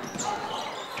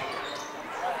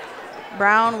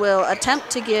 Brown will attempt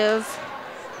to give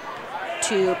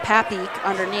to Papik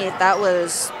underneath.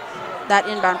 That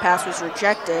inbound pass was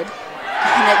rejected.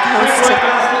 And it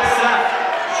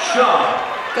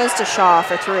goes to Shaw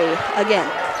for three. Again,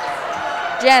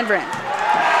 Janvren.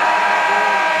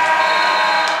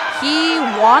 He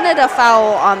wanted a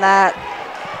foul on that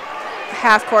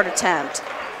half-court attempt,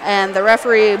 and the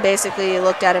referee basically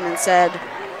looked at him and said,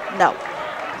 no.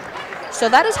 So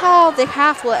that is how the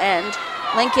half will end.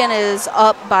 Lincoln is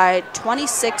up by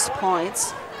 26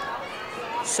 points.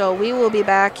 So we will be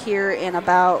back here in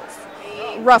about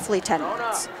roughly 10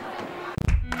 minutes.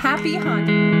 Happy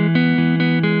Honda.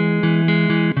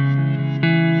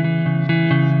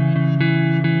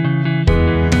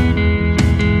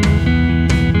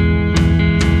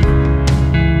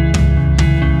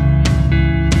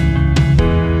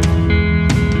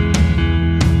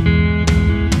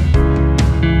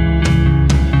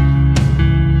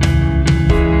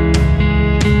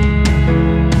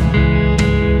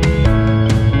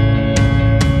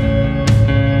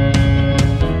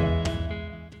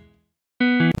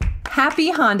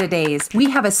 Happy Honda Days. We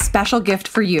have a special gift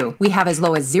for you. We have as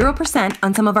low as 0%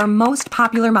 on some of our most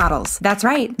popular models. That's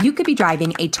right, you could be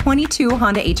driving a 22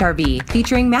 Honda HR-V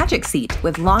featuring Magic Seat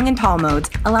with long and tall modes,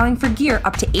 allowing for gear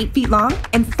up to 8 feet long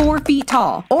and 4 feet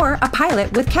tall, or a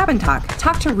Pilot with Cabin Talk.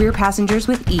 Talk to rear passengers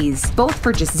with ease, both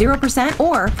for just 0%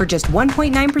 or for just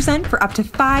 1.9% for up to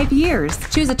 5 years.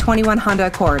 Choose a 21 Honda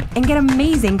Accord and get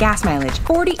amazing gas mileage,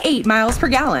 48 miles per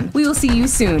gallon. We will see you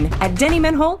soon at Denny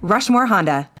Menholt, Rushmore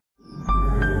Honda.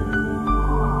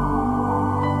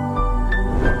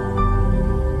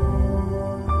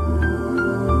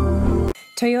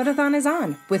 Toyotathon is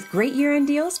on, with great year-end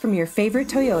deals from your favorite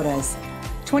Toyotas.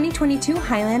 2022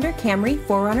 Highlander, Camry,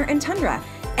 4Runner, and Tundra.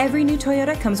 Every new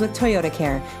Toyota comes with Toyota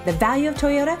Care. The value of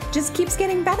Toyota just keeps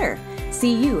getting better.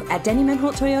 See you at Denny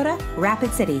Menholt Toyota,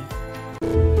 Rapid City.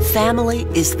 Family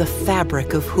is the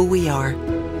fabric of who we are.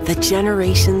 The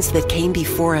generations that came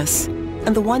before us,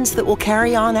 and the ones that will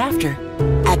carry on after.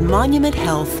 At Monument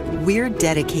Health, we're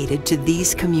dedicated to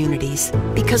these communities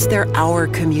because they're our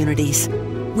communities.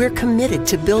 We're committed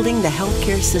to building the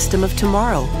healthcare system of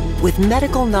tomorrow with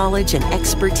medical knowledge and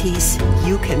expertise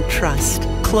you can trust,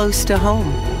 close to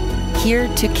home.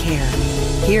 Here to care,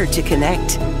 here to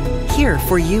connect, here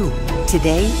for you,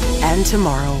 today and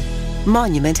tomorrow.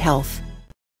 Monument Health.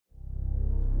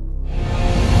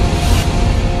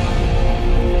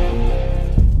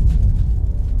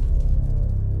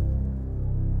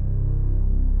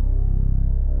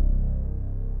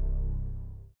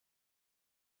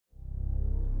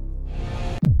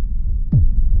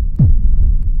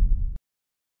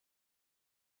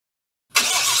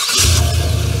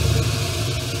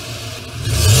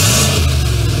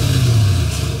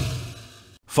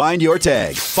 Find your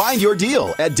tag. Find your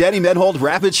deal at Denny Menholt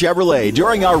Rapid Chevrolet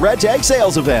during our Red Tag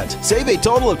sales event. Save a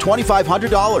total of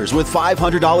 $2,500 with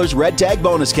 $500 Red Tag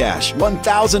bonus cash,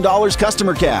 $1,000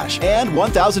 customer cash, and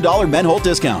 $1,000 Menholt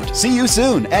discount. See you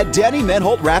soon at Denny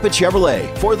Menholt Rapid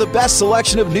Chevrolet for the best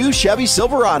selection of new Chevy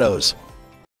Silverados.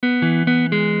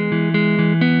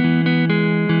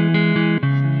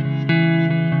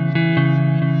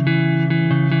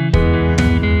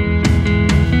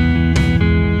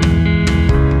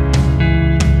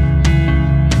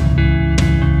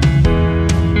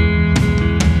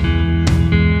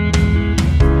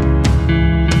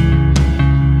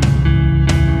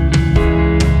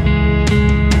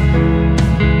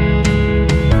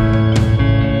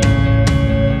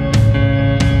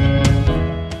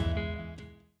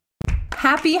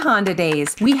 Happy Honda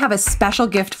Days. We have a special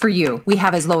gift for you. We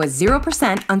have as low as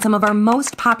 0% on some of our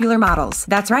most popular models.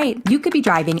 That's right, you could be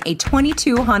driving a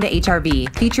 22 Honda HR-V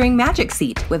featuring Magic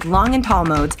Seat with long and tall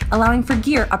modes, allowing for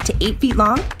gear up to 8 feet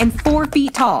long and 4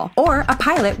 feet tall, or a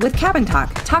Pilot with Cabin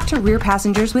Talk. Talk to rear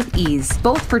passengers with ease,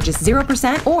 both for just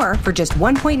 0% or for just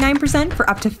 1.9% for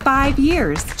up to 5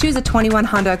 years. Choose a 21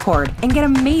 Honda Accord and get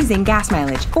amazing gas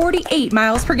mileage, 48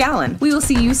 miles per gallon. We will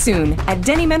see you soon at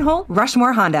Denny Menholt,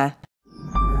 Rushmore Honda.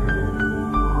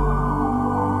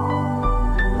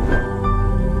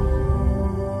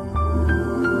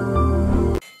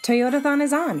 Toyotathon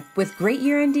is on with great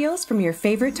year-end deals from your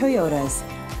favorite Toyotas.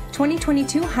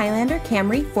 2022 Highlander,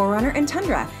 Camry, 4Runner, and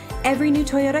Tundra. Every new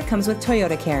Toyota comes with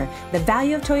Toyota Care. The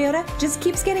value of Toyota just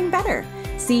keeps getting better.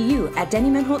 See you at Denny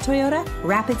Menholt Toyota,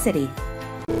 Rapid City.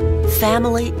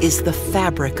 Family is the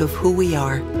fabric of who we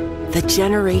are. The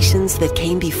generations that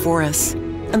came before us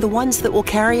and the ones that will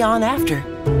carry on after.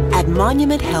 At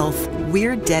Monument Health,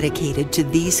 we're dedicated to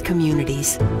these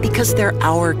communities because they're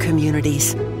our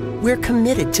communities. We're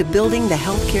committed to building the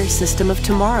healthcare system of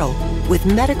tomorrow with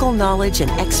medical knowledge and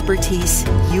expertise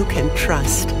you can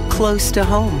trust close to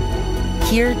home.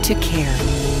 Here to care,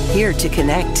 here to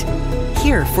connect,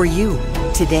 here for you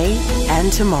today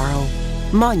and tomorrow.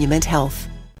 Monument Health.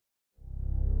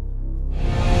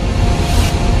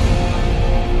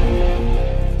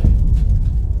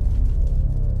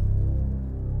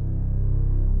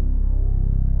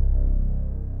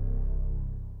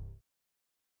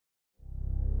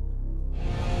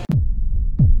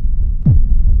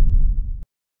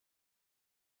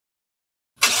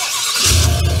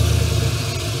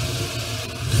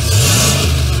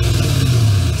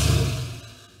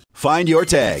 Find your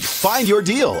tag. Find your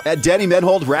deal at Denny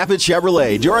Menholt Rapid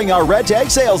Chevrolet during our Red Tag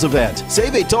sales event.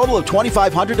 Save a total of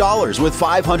 $2,500 with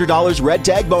 $500 Red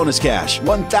Tag bonus cash,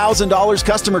 $1,000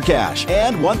 customer cash,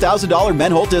 and $1,000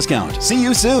 Menholt discount. See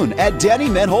you soon at Denny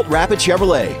Menholt Rapid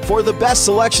Chevrolet for the best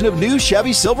selection of new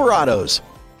Chevy Silverados.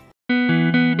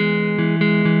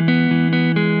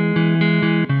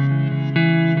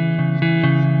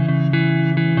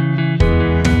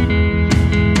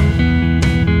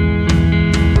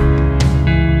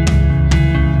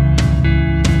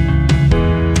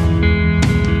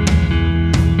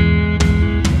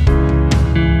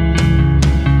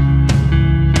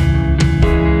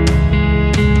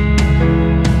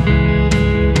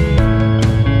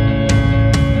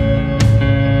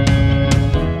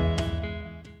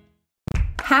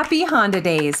 Happy Honda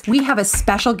Days! We have a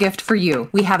special gift for you.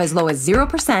 We have as low as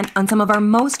 0% on some of our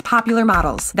most popular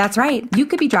models. That's right, you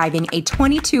could be driving a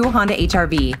 22 Honda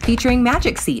HR-V featuring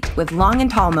Magic Seat with long and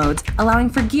tall modes, allowing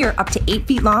for gear up to 8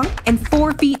 feet long and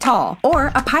 4 feet tall.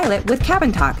 Or a Pilot with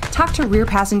Cabin Talk. Talk to rear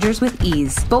passengers with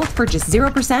ease, both for just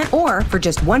 0% or for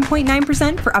just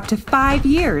 1.9% for up to 5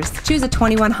 years. Choose a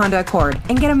 21 Honda Accord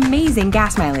and get amazing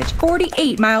gas mileage,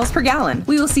 48 miles per gallon.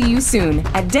 We will see you soon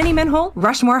at Denny Menholt,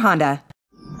 Rushmore Honda.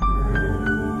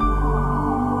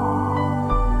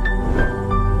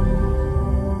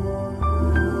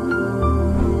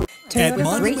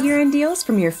 Toyota great year-end deals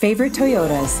from your favorite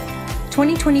Toyotas.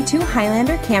 2022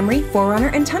 Highlander, Camry, 4Runner,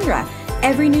 and Tundra.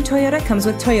 Every new Toyota comes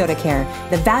with Toyota Care.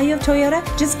 The value of Toyota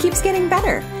just keeps getting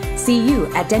better. See you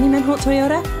at Denny Menholt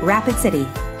Toyota, Rapid City.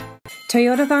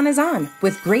 Toyotathon is on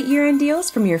with great year-end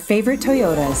deals from your favorite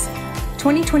Toyotas.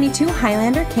 2022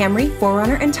 Highlander, Camry,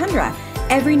 4Runner, and Tundra.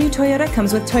 Every new Toyota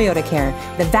comes with Toyota Care.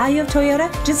 The value of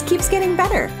Toyota just keeps getting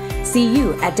better. See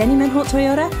you at Denny Menholt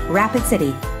Toyota, Rapid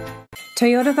City.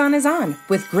 Toyotathon is on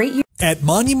with great year. At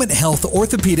Monument Health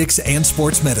Orthopedics and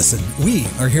Sports Medicine, we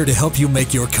are here to help you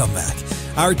make your comeback.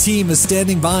 Our team is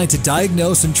standing by to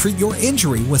diagnose and treat your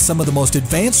injury with some of the most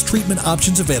advanced treatment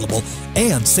options available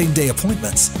and same-day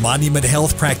appointments. Monument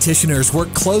Health practitioners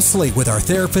work closely with our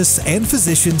therapists and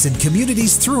physicians in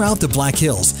communities throughout the Black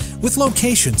Hills, with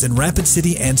locations in Rapid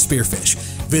City and Spearfish.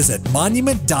 Visit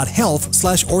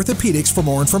monument.health/orthopedics for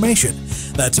more information.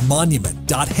 That's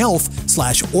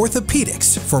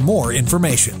monument.health/orthopedics for more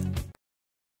information.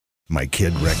 My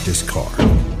kid wrecked his car,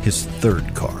 his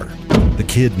third car. The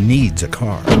kid needs a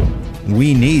car.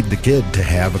 We need the kid to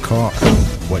have a car.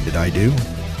 What did I do?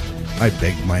 I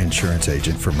begged my insurance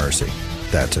agent for mercy.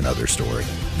 That's another story.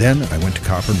 Then I went to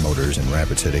Copper Motors in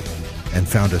Rapid City and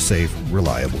found a safe,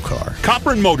 reliable car.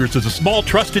 Copper Motors is a small,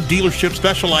 trusted dealership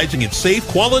specializing in safe,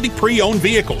 quality pre-owned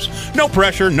vehicles. No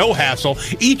pressure, no hassle.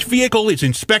 Each vehicle is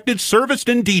inspected, serviced,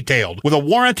 and detailed with a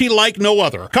warranty like no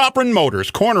other. Copper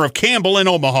Motors, corner of Campbell and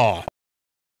Omaha.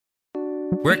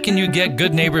 Where can you get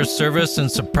good neighbor service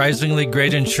and surprisingly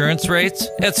great insurance rates?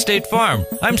 At State Farm.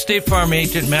 I'm State Farm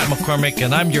agent Matt McCormick,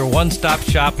 and I'm your one-stop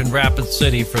shop in Rapid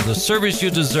City for the service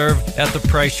you deserve at the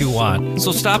price you want.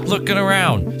 So stop looking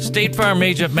around. State Farm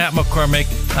agent Matt McCormick,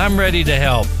 I'm ready to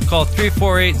help. Call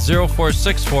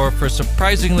 348-0464 for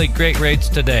surprisingly great rates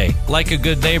today. Like a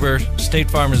good neighbor,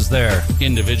 State Farm is there.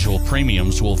 Individual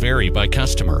premiums will vary by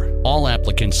customer. All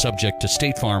applicants subject to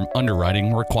State Farm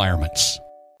underwriting requirements.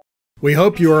 We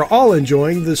hope you are all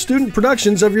enjoying the student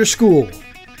productions of your school.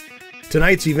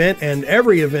 Tonight's event and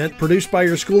every event produced by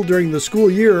your school during the school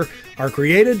year are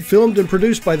created, filmed, and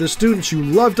produced by the students you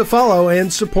love to follow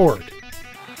and support.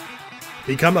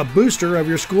 Become a booster of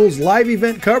your school's live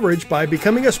event coverage by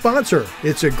becoming a sponsor.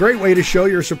 It's a great way to show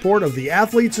your support of the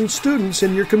athletes and students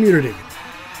in your community.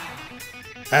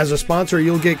 As a sponsor,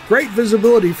 you'll get great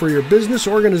visibility for your business,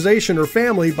 organization, or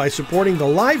family by supporting the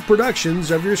live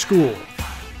productions of your school.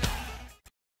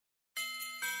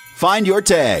 Find your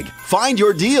tag, find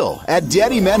your deal at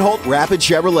Danny Menholt Rapid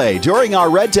Chevrolet during our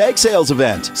Red Tag sales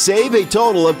event. Save a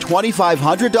total of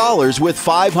 $2,500 with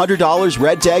 $500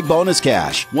 Red Tag bonus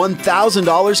cash,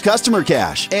 $1,000 customer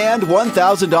cash, and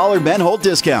 $1,000 Menholt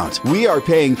discount. We are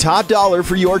paying top dollar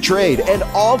for your trade, and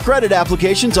all credit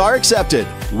applications are accepted.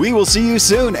 We will see you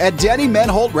soon at Danny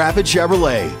Menholt Rapid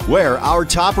Chevrolet, where our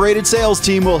top-rated sales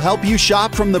team will help you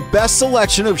shop from the best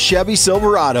selection of Chevy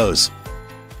Silverados.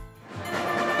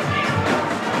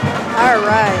 All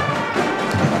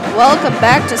right. Welcome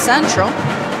back to Central.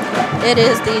 It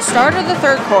is the start of the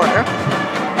third quarter.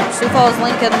 Sioux Falls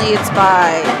Lincoln leads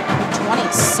by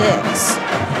 26.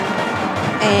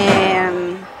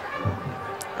 And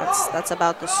that's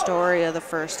about the story of the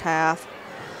first half.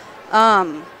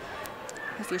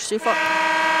 If you're Sioux Falls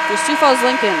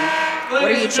Lincoln, what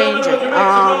are you changing?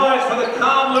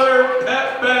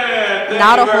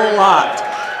 Not a whole lot,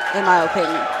 in my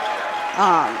opinion.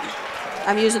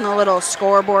 I'm using the little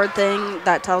scoreboard thing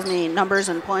that tells me numbers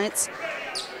and points.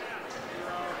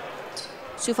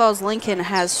 Sioux Falls Lincoln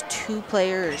has 2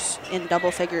 players in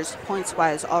double figures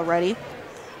points-wise already.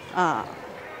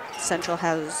 Central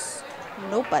has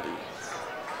nobody.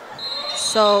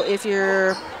 So if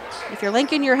you're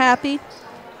Lincoln, you're happy.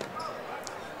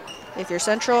 If you're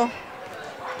Central,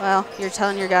 well, you're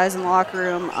telling your guys in the locker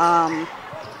room,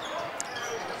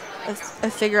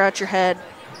 figure out your head,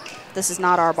 this is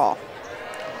not our ball.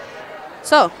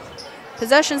 So,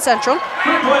 possession Central.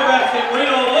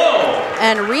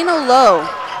 And Reno Lowe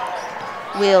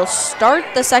will start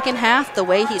the second half the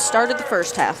way he started the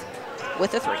first half,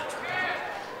 with a 3.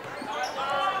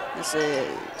 This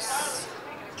is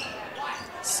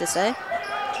Sisse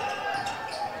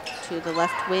to the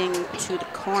left wing, to the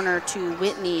corner, to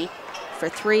Whitney for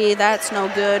 3. That's no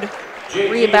good.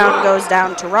 Rebound goes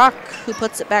down to Rock, who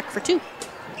puts it back for 2.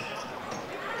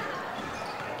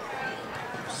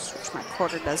 My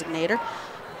quarter designator.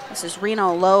 This is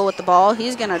Reno Lowe with the ball.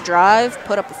 He's going to drive,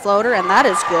 put up a floater, and that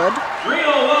is good.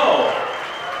 Reno Lowe.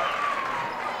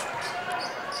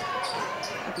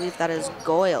 I believe that is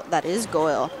Goyle. That is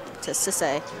Goyle to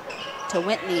Sisse, to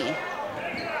Whitney.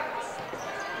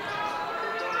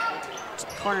 To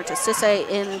the corner to Sisse,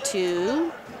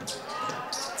 into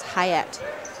it's Hyatt.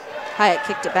 Hyatt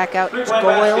kicked it back out to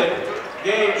Goyle.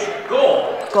 Gage,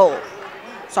 goal. Goal.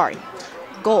 Sorry.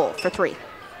 Goal for 3.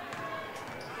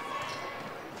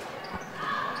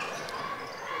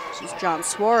 This is John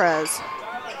Suarez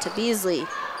to Beasley.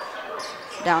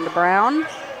 Down to Brown.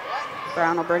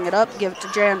 Brown will bring it up, give it to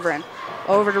Janvrin.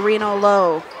 Over to Reno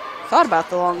Lowe. Thought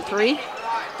about the long 3.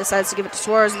 Decides to give it to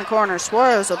Suarez in the corner.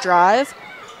 Suarez will drive.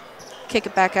 Kick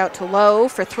it back out to Lowe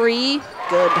for 3.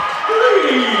 Good.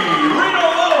 3, Reno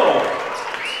Lowe.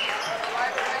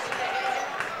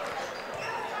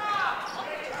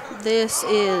 This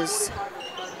is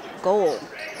goal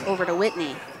over to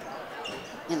Whitney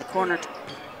in the corner.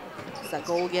 Is that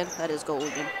goal again? That is goal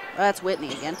again. Oh, that's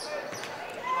Whitney again.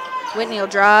 Whitney will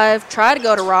drive, try to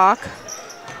go to Rock.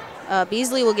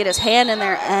 Beasley will get his hand in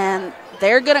there, and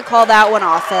they're going to call that one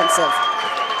offensive.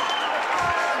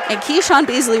 And Keyshawn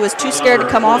Beasley was too scared to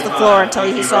come off the floor until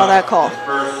he saw that call.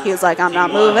 He was like, I'm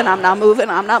not moving, I'm not moving,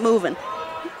 I'm not moving.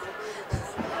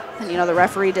 And, you know, the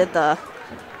referee did the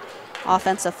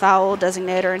offensive foul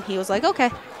designator, and he was like,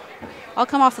 okay, I'll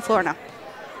come off the floor now.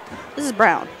 This is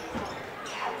Brown.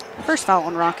 First foul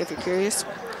on Rock, if you're curious.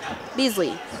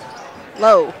 Beasley.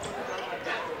 Low.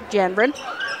 Janvrin.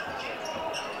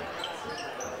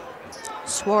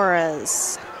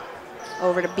 Suarez.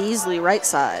 Over to Beasley, right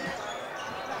side.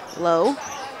 Low.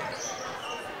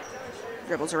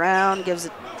 Dribbles around, gives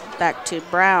it back to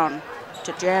Brown,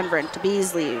 to Janvrin, to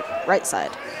Beasley, right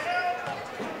side.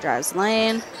 Drives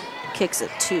lane, kicks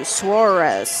it to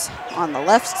Suarez on the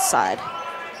left side.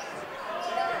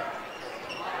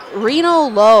 Reno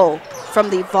Lowe from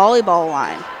the volleyball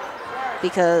line,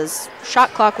 because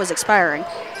shot clock was expiring.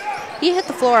 He hit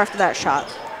the floor after that shot.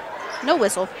 No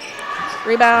whistle.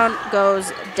 Rebound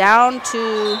goes down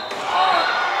to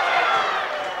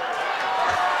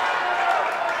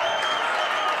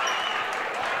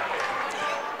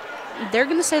they're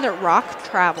going to say that Rock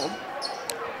traveled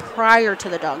prior to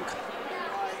the dunk.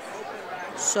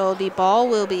 So the ball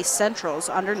will be Central's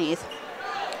underneath.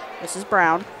 This is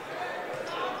Brown.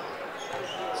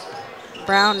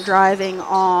 Brown driving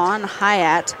on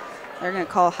Hyatt. They're going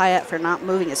to call Hyatt for not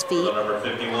moving his feet. Number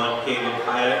 51, Caleb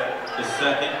Hyatt, his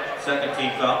second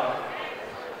team foul.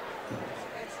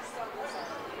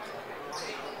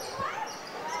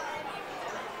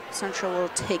 Central will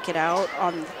take it out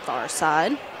on the far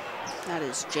side. That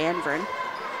is Janvrin.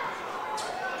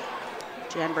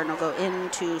 Janvrin will go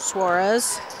into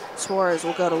Suarez. Suarez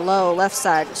will go to low, left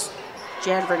side.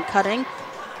 Janvrin cutting.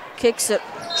 Kicks it,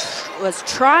 was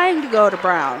trying to go to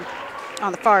Brown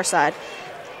on the far side.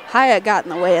 Hyatt got in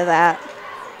the way of that.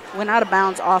 Went out of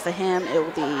bounds off of him. It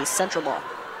will be Central ball.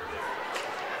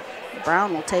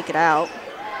 Brown will take it out.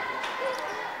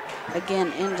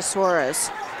 Again into Suarez.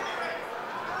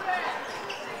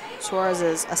 Suarez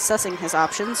is assessing his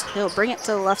options. He'll bring it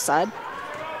to the left side.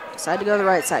 Decide to go to the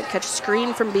right side. Catch a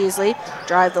screen from Beasley.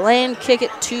 Drive the lane. Kick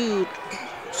it to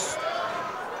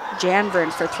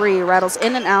Janvrin for 3. Rattles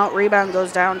in and out. Rebound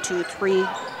goes down to 3.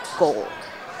 Goal.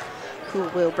 Who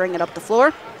will bring it up the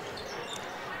floor.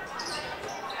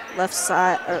 Left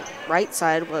side, or right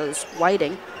side was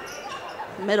Whiting.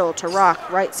 Middle to Rock.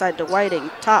 Right side to Whiting.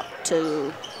 Top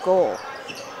to Goal.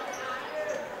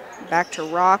 Back to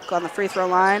Rock on the free throw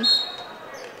line.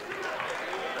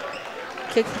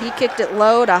 He kicked it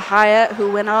low to Hyatt,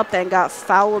 who went up and got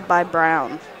fouled by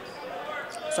Brown.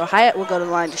 So Hyatt will go to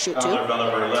the line to shoot 2. Foul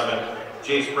number 11.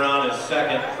 Jace Brown is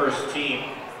second, first team.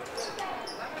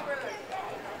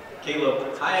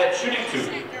 Caleb Hyatt shooting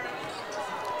 2.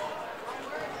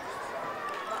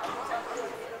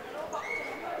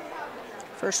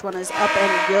 First one is up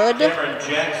and good. Cameron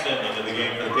Jackson into the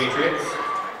game for the Patriots.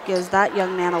 Gives that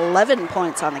young man 11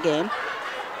 points on the game.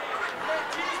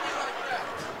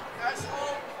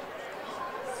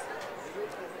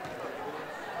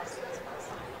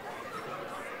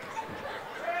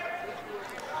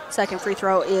 Second free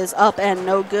throw is up and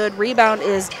no good. Rebound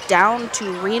is down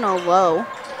to Reno Lowe,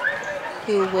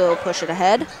 who will push it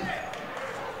ahead.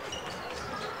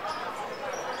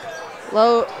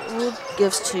 Lowe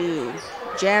gives to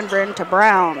Janvrin, to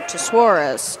Brown, to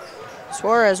Suarez.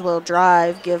 Suarez will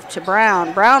drive, give to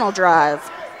Brown. Brown will drive.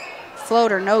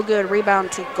 Floater, no good.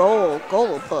 Rebound to Goal. Goal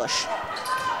will push.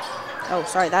 Oh,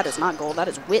 sorry, that is not Goal. That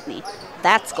is Whitney.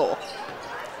 That's Goal.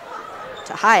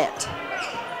 To Hyatt.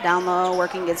 Down low,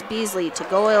 working against Beasley. To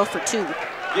Goyle for 2.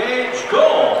 Gage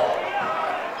Goal.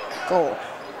 Goal.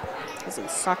 This is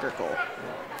soccer goal.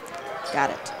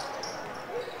 Got it.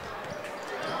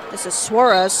 This is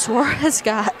Suarez. Suarez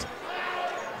got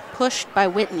pushed by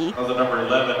Whitney. On the number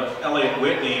 11, Elliot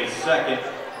Whitney is second,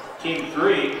 team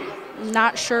 3.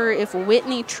 Not sure if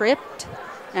Whitney tripped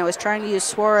and was trying to use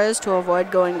Suarez to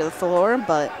avoid going to the floor,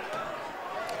 but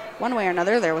one way or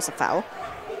another, there was a foul.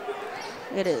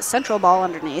 It is Central ball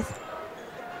underneath.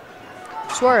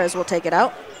 Suarez will take it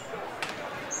out.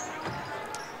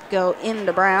 Go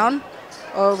into Brown,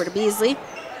 over to Beasley.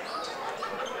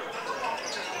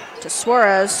 To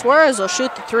Suarez. Suarez will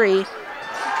shoot the 3.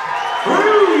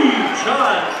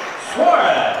 John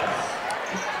Suarez.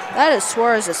 That is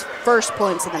Suarez's first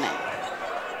points of the night,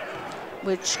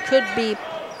 which could be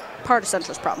part of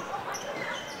Central's problem.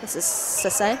 This is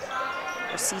Cisse.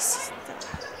 Or Cisse.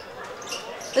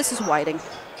 This is Whiting.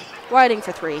 Whiting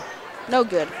for 3. No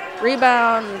good.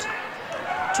 Rebound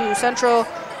to Central.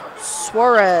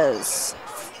 Suarez.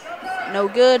 No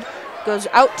good. Goes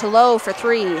out to Low for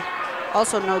 3.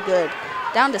 Also no good.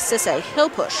 Down to Cisse. He'll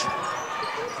push.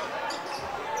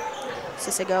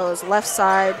 Cisse goes left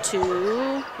side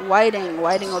to Whiting.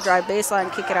 Whiting will drive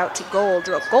baseline, kick it out to Goal.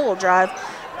 Goal will drive.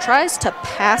 Tries to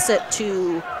pass it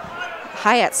to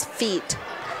Hyatt's feet.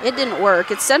 It didn't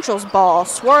work. It's Central's ball.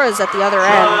 Suarez at the other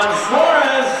end.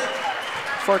 Suarez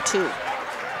for 2.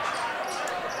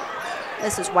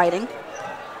 This is Whiting.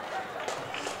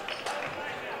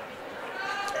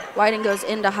 Whiting goes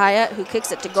into Hyatt, who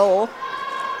kicks it to Goal.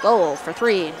 Goal for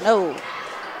 3. No.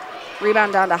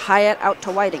 Rebound down to Hyatt, out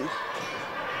to Whiting.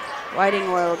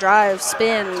 Whiting will drive,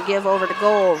 spin, give over to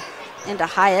Goal. Into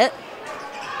Hyatt.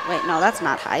 Wait, no, that's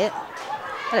not Hyatt.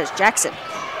 That is Jackson.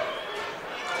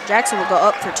 Jackson will go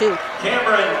up for 2.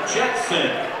 Cameron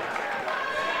Jackson.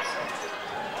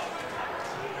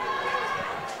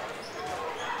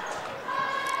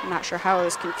 I'm not sure how I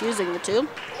was confusing the two.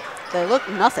 They look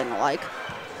nothing alike.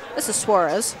 This is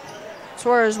Suarez.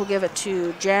 Suarez will give it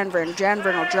to Janvrin.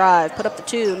 Janvrin will drive, put up the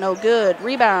 2, no good.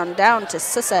 Rebound down to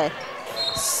Cisse.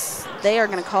 They are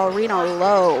going to call Reno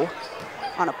Low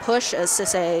on a push as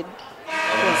Cisse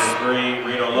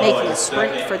was making a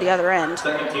sprint for the other end.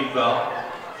 Second team foul.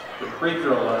 The free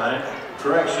throw line.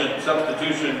 Correction,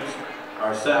 substitutions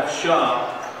are Saf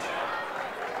Shaw.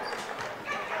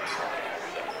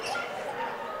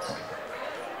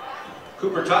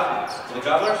 Cooper Totten for the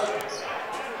Cobblers.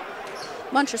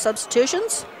 Bunch of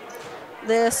substitutions.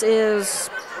 This is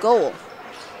goal.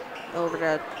 Over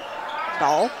to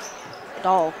Dahl.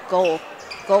 Dahl, goal.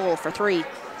 Goal for 3.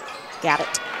 Got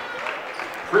it.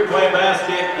 3-point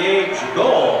basket, Gage,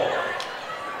 goal.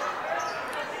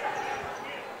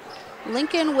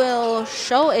 Lincoln will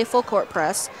show a full court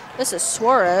press. This is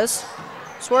Suarez.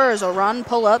 Suarez will run,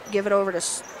 pull up, give it over to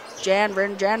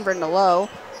Janvrin. Janvrin to Lowe.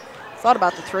 Thought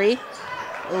about the 3.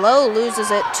 Lowe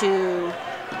loses it to,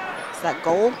 is that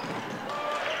goal?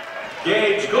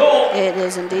 Gage, goal. It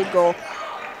is indeed goal.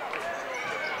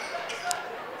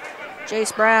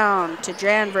 Jace Brown to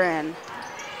Janvrin,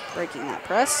 breaking that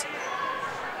press.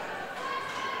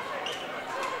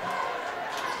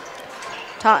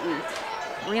 Totten,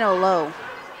 Reno Lowe.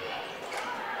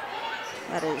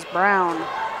 That is Brown.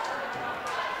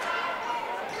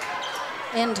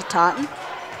 Into Totten.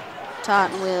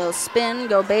 Totten will spin,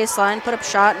 go baseline, put up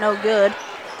shot, no good.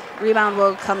 Rebound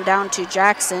will come down to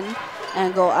Jackson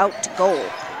and go out to goal.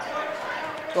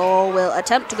 Goal will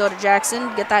attempt to go to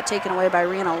Jackson, get that taken away by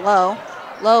Reno Lowe.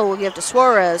 Lowe will give to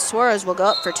Suarez. Suarez will go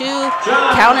up for 2,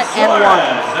 count it, and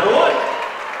 1.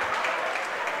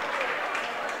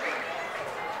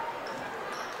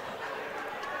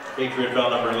 Patriot foul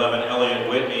number 11, Elliott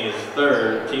Whitney, is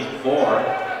 3rd, team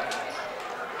 4.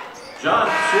 John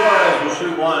Suarez will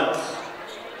shoot once.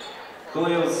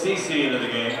 Khalil Cece into the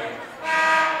game.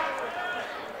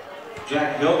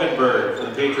 Jack Hilgenberg for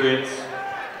the Patriots,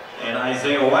 and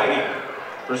Isaiah Whiting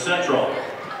for Central.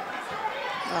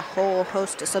 A whole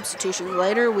host of substitutions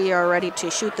later, we are ready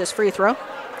to shoot this free throw.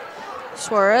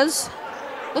 Suarez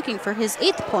looking for his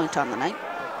 8th point on the night.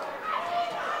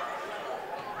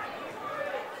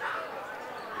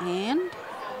 And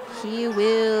he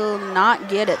will not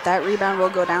get it. That rebound will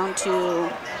go down to,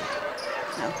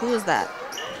 now who is that?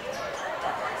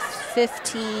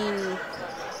 15,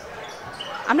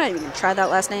 I'm not even gonna try that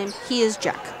last name. He is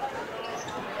Jack.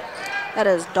 That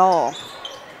is Dahl.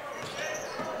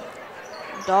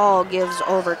 Dahl gives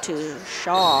over to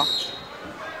Shaw.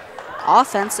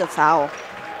 Offensive foul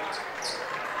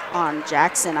on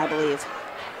Jackson, I believe.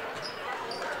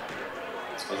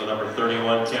 So the number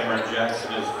 31, Cameron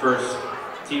Jackson, is first,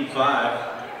 team 5.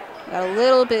 Got a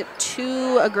little bit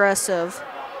too aggressive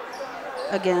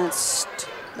against,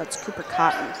 that's Cooper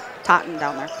Totten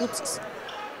down there. Oopsies.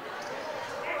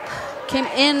 Came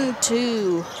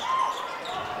into,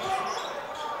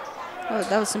 oh,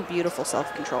 that was some beautiful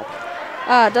self-control.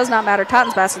 Does not matter.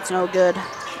 Totten's basket's no good.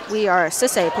 We are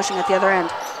Sisse pushing at the other end.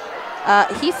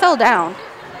 He fell down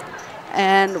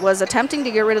and was attempting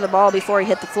to get rid of the ball before he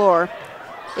hit the floor.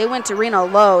 It went to Reno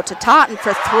Lowe to Totten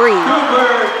for 3.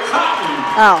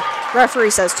 Oh, referee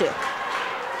says 2.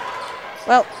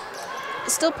 Well,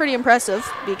 still pretty impressive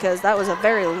because that was a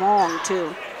very long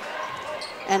 2.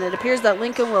 And it appears that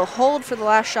Lincoln will hold for the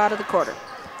last shot of the quarter.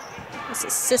 This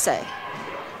is Sisse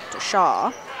to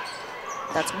Shaw.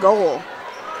 That's goal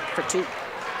for 2.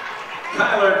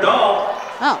 Tyler Dahl.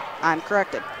 Oh, I'm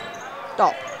corrected.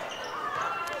 Dahl.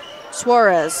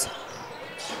 Suarez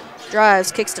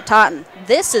drives, kicks to Totten.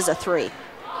 This is a 3.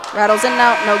 Rattles in and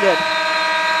out, no good.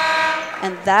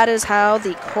 And that is how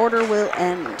the quarter will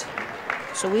end.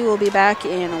 So we will be back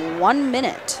in 1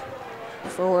 minute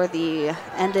for the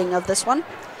ending of this one.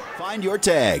 Find your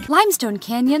tag. Limestone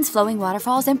canyons, flowing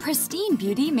waterfalls, and pristine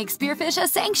beauty make Spearfish a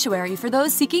sanctuary for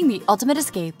those seeking the ultimate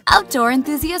escape. Outdoor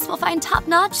enthusiasts will find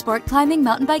top-notch sport climbing,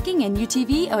 mountain biking, and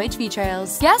UTV OHV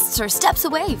trails. Guests are steps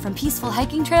away from peaceful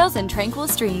hiking trails and tranquil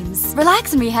streams.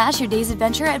 Relax and rehash your day's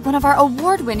adventure at one of our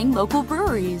award-winning local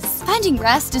breweries. Finding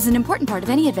rest is an important part of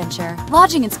any adventure.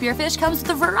 Lodging in Spearfish comes with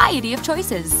a variety of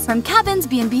choices, from cabins,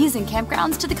 B&Bs, and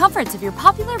campgrounds to the comforts of your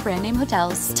popular brand-name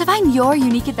hotels. To find your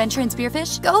unique adventure in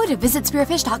Spearfish, go to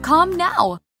visitspearfish.com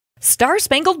now. Star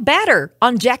Spangled Batter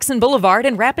on Jackson Boulevard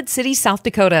in Rapid City, South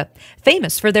Dakota.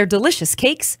 Famous for their delicious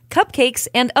cakes, cupcakes,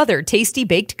 and other tasty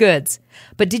baked goods.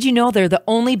 But did you know they're the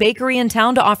only bakery in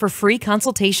town to offer free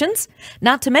consultations?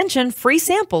 Not to mention free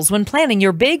samples when planning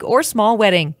your big or small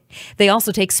wedding. They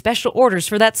also take special orders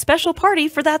for that special party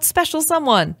for that special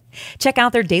someone. Check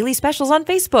out their daily specials on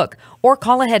Facebook or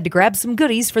call ahead to grab some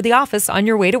goodies for the office on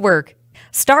your way to work.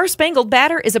 Star Spangled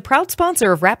Batter is a proud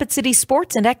sponsor of Rapid City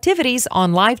sports and activities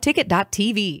on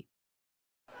liveticket.tv.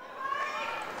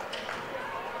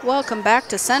 Welcome back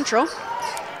to Central.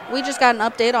 We just got an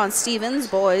update on Stevens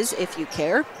boys, if you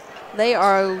care. They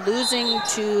are losing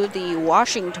to the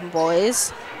Washington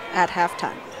boys at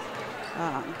halftime.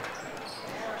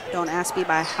 Don't ask me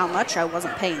by how much. I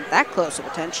wasn't paying that close of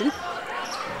attention.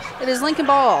 It is Lincoln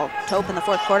ball to open the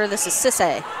fourth quarter. This is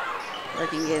Sisse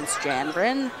working against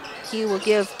Janvrin. He will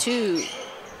give to,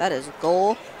 that is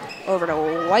goal, over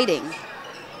to Whiting.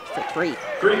 for 3.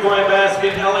 3-point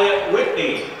basket, Elliott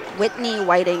Whitney. Whitney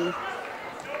Whiting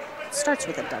starts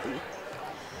with a W.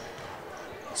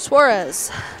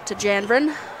 Suarez to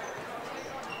Janvrin.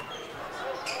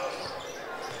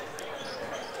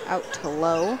 Out to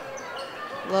Lowe.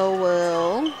 Lowe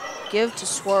will give to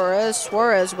Suarez.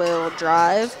 Suarez will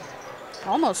drive.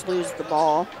 Almost lose the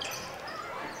ball.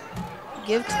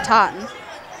 Give to Totten.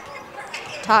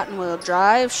 Totten will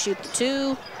drive, shoot the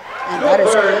 2, and that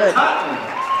is good.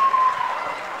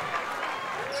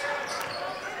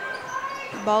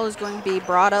 The ball is going to be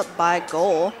brought up by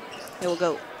goal. It will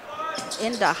go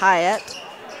into Hyatt,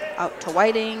 out to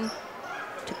Whiting,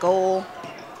 to goal.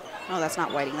 Oh, that's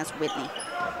not Whiting, that's Whitney.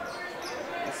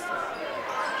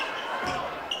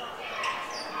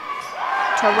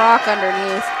 To Rock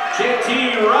underneath.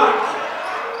 JT Rock.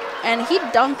 And he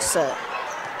dunks it.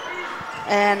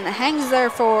 And hangs there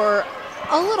for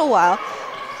a little while.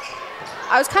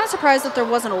 I was kind of surprised that there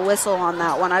wasn't a whistle on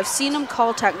that one. I've seen him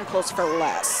call technicals for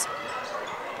less.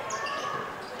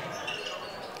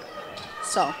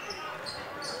 So,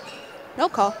 no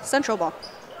call, Central ball.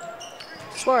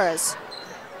 Suarez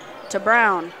to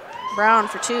Brown. Brown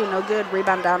for 2, no good,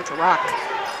 rebound down to Rock.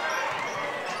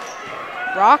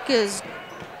 Rock is,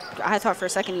 I thought for a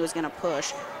second he was gonna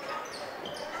push.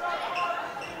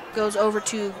 Goes over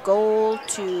to goal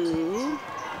to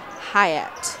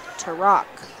Hyatt, to Rock.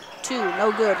 2,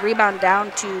 no good, rebound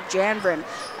down to Janvrin.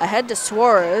 Ahead to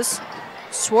Suarez.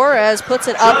 Suarez puts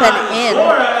it up and in.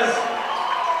 Suarez.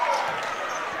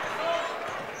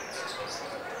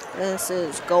 This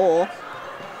is goal.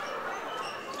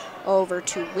 Over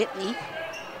to Whitney.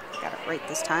 Got it right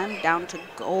this time. Down to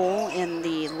goal in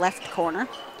the left corner.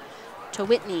 To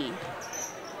Whitney.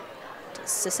 To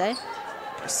Cisse.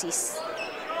 Or Cease.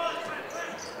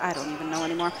 I don't even know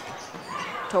anymore.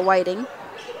 To Whiting.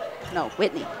 No,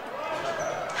 Whitney.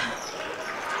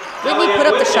 Whitney put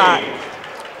up the shot.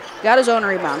 Got his own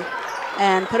rebound.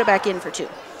 And put it back in for 2.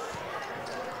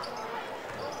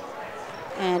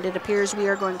 And it appears we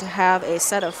are going to have a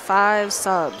set of 5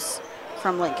 subs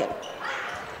from Lincoln.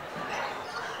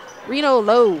 Reno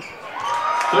Lowe.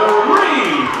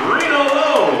 Reno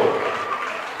Lowe.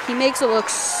 He makes it look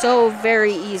so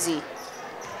very easy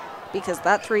because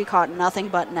that 3 caught nothing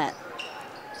but net.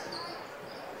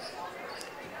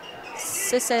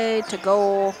 Cisse to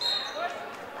goal.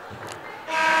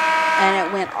 And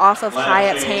it went off of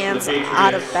Hyatt's hands,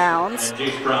 out of bounds. And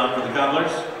Jace Brown for the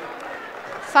Cobblers.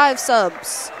 5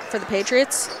 subs for the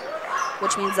Patriots,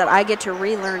 which means that I get to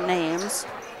relearn names.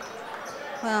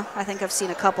 Well, I think I've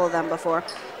seen a couple of them before.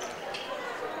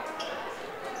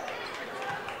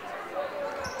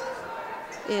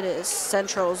 It is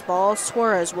Central's ball.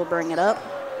 Suarez will bring it up.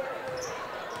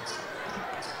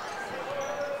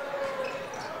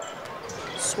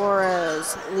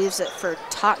 Suarez leaves it for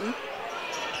Totten.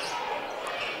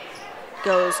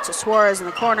 Goes to Suarez in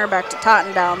the corner, back to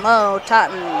Totten down low.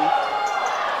 Totten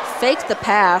faked the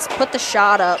pass, put the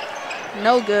shot up,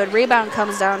 no good. Rebound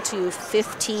comes down to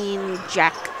 15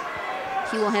 Jack.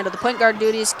 He will handle the point guard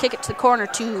duties, kick it to the corner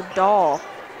to Dahl.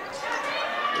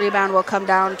 Rebound will come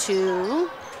down to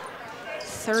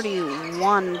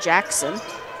 31 Jackson.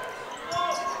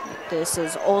 This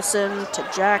is Olsen to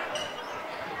Jack.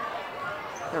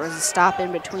 There was a stop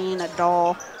in between at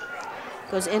Dahl.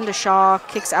 Goes into Shaw,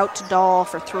 kicks out to Dahl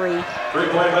for 3.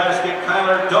 3-point basket,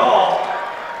 Kyler Dahl.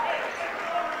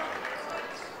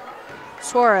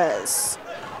 Suarez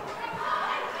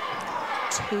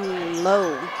to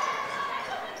Lowe.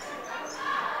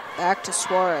 Back to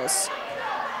Suarez.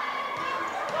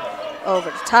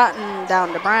 Over to Totten,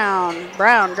 down to Brown.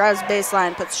 Brown drives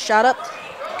baseline, puts a shot up.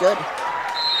 Good.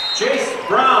 Chase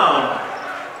Brown.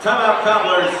 Timeout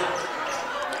Cobblers.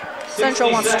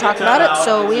 Central wants to talk about it,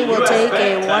 so we will take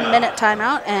a 1-minute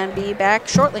timeout and be back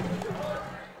shortly.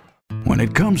 When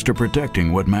it comes to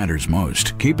protecting what matters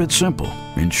most, keep it simple.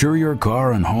 Insure your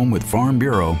car and home with Farm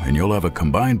Bureau, and you'll have a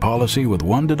combined policy with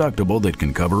one deductible that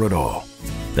can cover it all.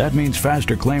 That means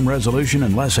faster claim resolution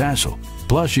and less hassle.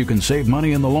 Plus, you can save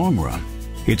money in the long run.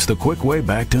 It's the quick way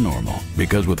back to normal,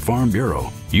 because with Farm Bureau,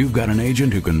 you've got an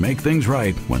agent who can make things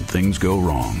right when things go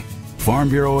wrong. Farm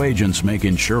Bureau agents make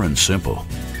insurance simple.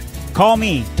 Call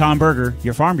me, Tom Berger,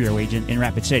 your Farm Bureau agent in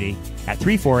Rapid City, at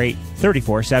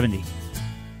 348-3470.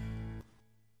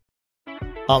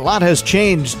 A lot has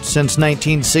changed since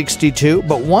 1962,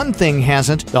 but one thing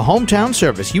hasn't: the hometown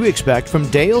service you expect from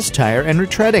Dale's Tire and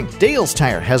Retreading. Dale's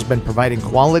Tire has been providing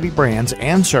quality brands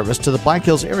and service to the Black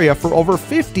Hills area for over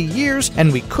 50 years,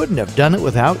 and we couldn't have done it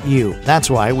without you. That's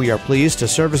why we are pleased to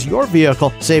service your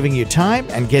vehicle, saving you time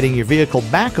and getting your vehicle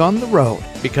back on the road.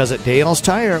 Because at Dale's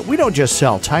Tire, we don't just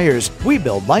sell tires, we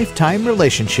build lifetime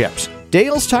relationships.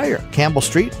 Dale's Tire, Campbell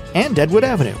Street and Deadwood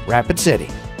Avenue, Rapid City.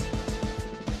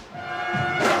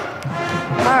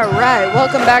 All right,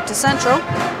 welcome back to Central.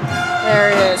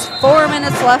 There is 4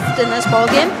 minutes left in this ball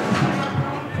game.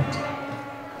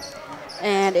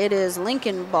 And it is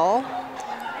Lincoln ball,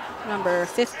 number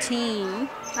 15.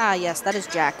 Ah, yes, that is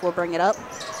Jack. We'll bring it up.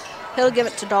 He'll give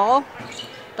it to Dahl.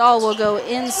 Dahl will go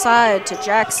inside to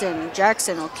Jackson.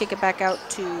 Jackson will kick it back out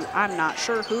to I'm not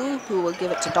sure who will give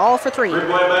it to Dahl for 3.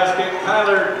 Three-point basket,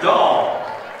 Kyler Dahl.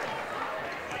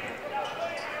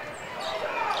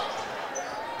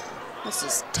 This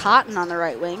is Totten on the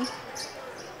right wing.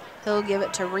 He'll give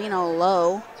it to Reno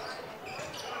Lowe.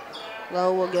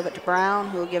 Lowe will give it to Brown,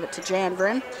 who will give it to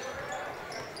Janvrin.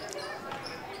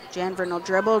 Janvrin will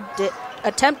dribble,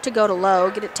 attempt to go to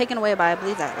Lowe, get it taken away by, I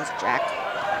believe that was Jack.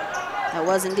 That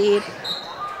was indeed.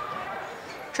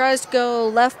 Tries to go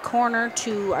left corner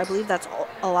to, I believe that's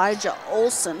Elijah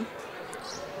Olson.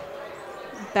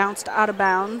 Bounced out of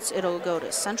bounds. It'll go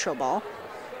to Central ball.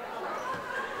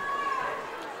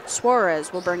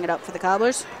 Suarez will bring it up for the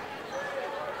Cobblers.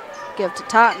 Give to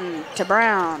Totten, to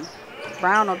Brown.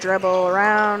 Brown will dribble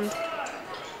around.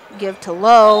 Give to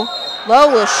Lowe.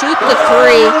 Lowe will shoot the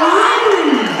 3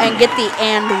 and get the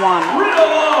and 1.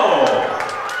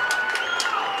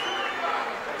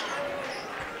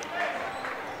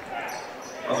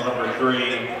 On number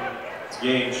 3,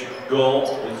 Gage goal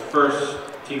is first,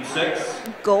 team 6.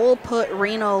 Goal put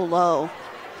Reno Lowe.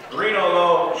 Reno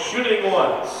Lowe shooting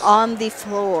once. On the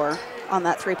floor on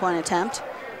that 3-point attempt.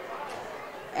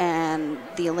 And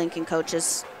the Lincoln coach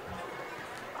is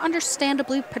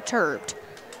understandably perturbed.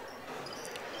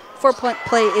 4-point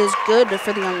play is good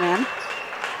for the young man.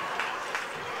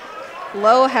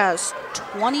 Lowe has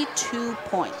 22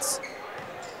 points.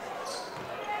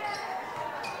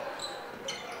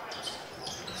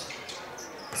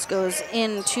 This goes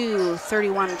into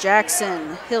 31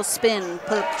 Jackson. He'll spin,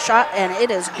 put up a shot, and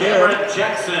it is good. Cameron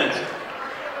Jackson.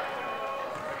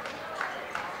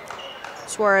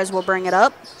 Suarez will bring it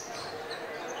up.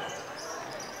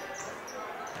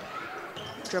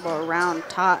 Dribble around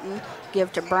Totten.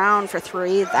 Give to Brown for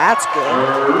 3. That's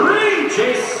good.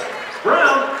 Chase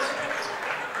Brown.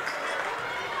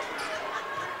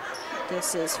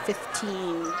 This is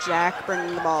 15 Jack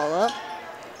bringing the ball up.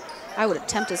 I would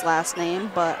attempt his last name,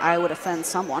 but I would offend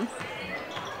someone.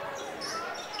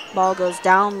 Ball goes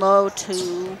down low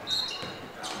to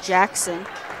Jackson.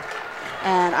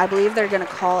 And I believe they're going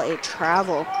to call a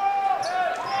travel.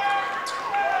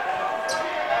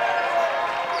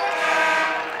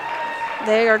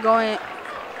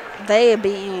 They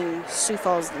being Sioux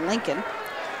Falls Lincoln,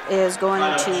 is going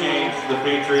to change the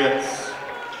Patriots.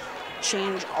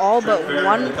 Change all but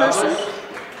one person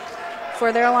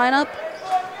for their lineup.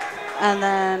 And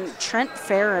then Trent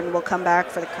Farron will come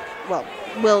back for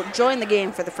will join the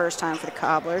game for the first time for the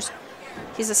Cobblers.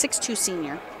 He's a 6'2"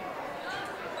 senior.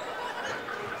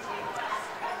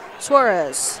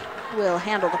 Suarez will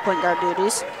handle the point guard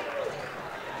duties.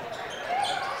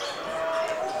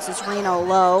 This is Reno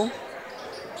Lowe.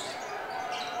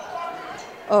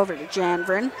 Over to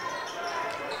Janvrin.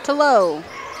 To Lowe.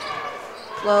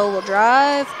 Lowe will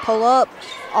drive, pull up,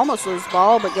 almost lose the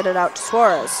ball, but get it out to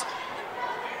Suarez.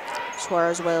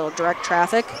 Suarez will direct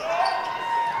traffic.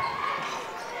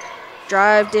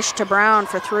 Drive, dish to Brown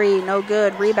for 3, no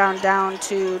good. Rebound down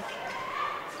to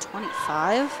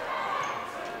 25.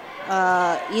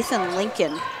 Ethan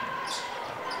Lincoln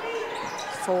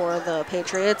for the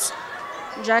Patriots.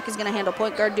 Jack is going to handle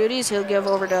point guard duties. He'll give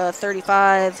over to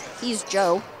 35. He's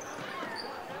Joe.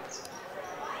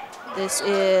 This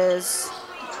is,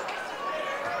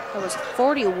 that was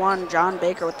 41, John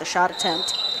Baker with the shot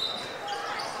attempt.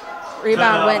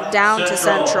 Rebound went down to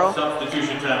Central.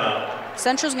 Substitution timeout.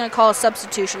 Central's going to call a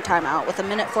substitution timeout with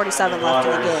 1:47 left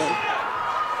in the game.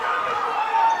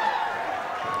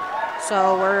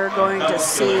 So we're going to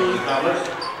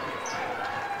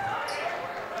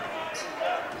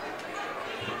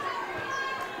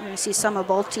see some of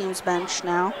both teams' bench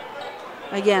now.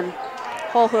 Again,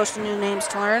 whole host of new names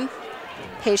to learn.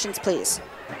 Patience, please.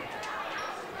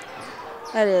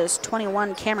 That is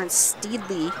 21, Cameron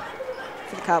Steedley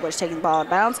for the Cobblers, taking the ball out of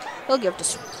bounds. He'll give to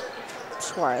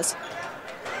Suarez.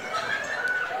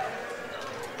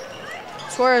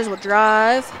 Suarez will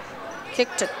drive, kick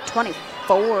to 24.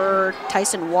 24,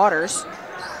 Tyson Waters,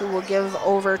 who will give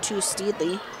over to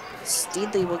Steedley.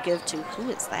 Steedley will give to, who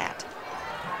is that?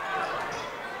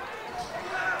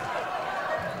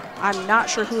 I'm not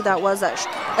sure who that was that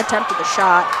attempted the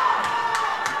shot.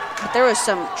 But there was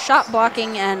some shot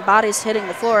blocking and bodies hitting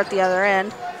the floor at the other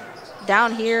end.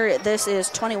 Down here, this is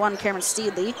 21, Cameron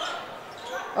Steedley.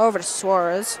 Over to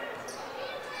Suarez.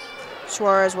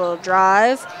 Suarez will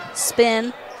drive,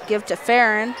 spin, give to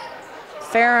Farron.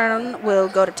 Farron will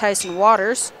go to Tyson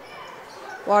Waters.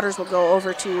 Waters will go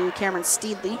over to Cameron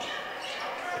Steedley.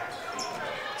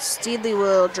 Steedley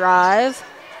will drive,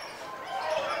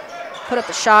 put up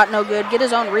the shot, no good, get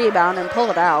his own rebound and pull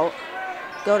it out.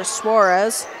 Go to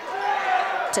Suarez,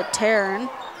 to Taryn,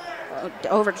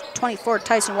 over to 24,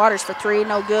 Tyson Waters for 3,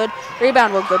 no good.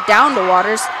 Rebound will go down to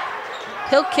Waters.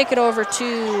 He'll kick it over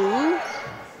to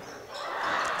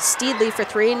Steedley for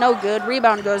 3, no good.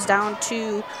 Rebound goes down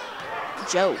to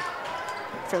Joe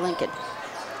for Lincoln.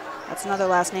 That's another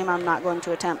last name I'm not going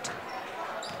to attempt.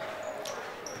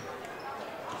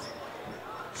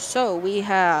 So we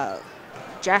have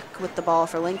Jack with the ball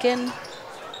for Lincoln.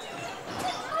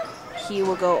 He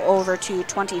will go over to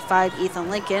 25, Ethan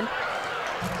Lincoln.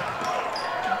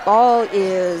 Ball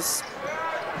is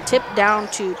tipped down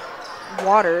to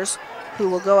Waters, who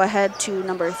will go ahead to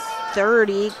number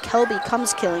 30, Kelby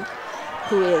Cumskilling,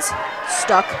 who is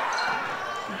stuck.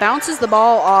 Bounces the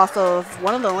ball off of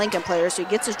one of the Lincoln players, who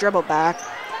gets his dribble back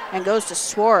and goes to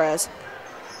Suarez.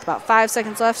 With about 5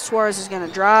 seconds left, Suarez is going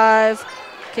to drive,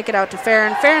 kick it out to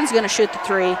Farron. Farron's going to shoot the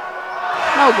 3.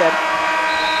 No good.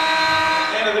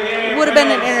 Would have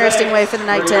been an interesting way for the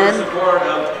night to end,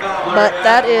 but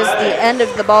that is the end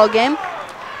of the ball game.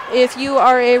 If you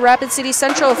are a Rapid City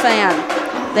Central fan,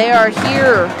 they are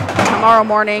here tomorrow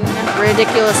morning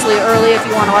ridiculously early if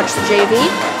you want to watch the JV.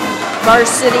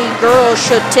 Varsity girls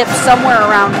should tip somewhere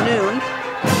around noon.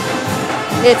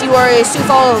 If you are a Sioux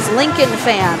Falls Lincoln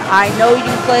fan, I know you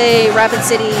play Rapid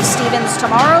City Stevens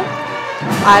tomorrow.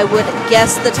 I would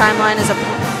guess the timeline is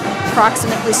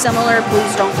approximately similar.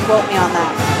 Please don't quote me on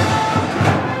that.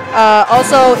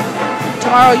 Also,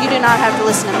 tomorrow you do not have to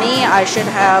listen to me. I should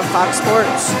have Fox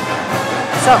Sports.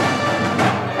 So,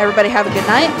 everybody have a good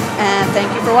night, and thank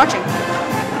you for watching.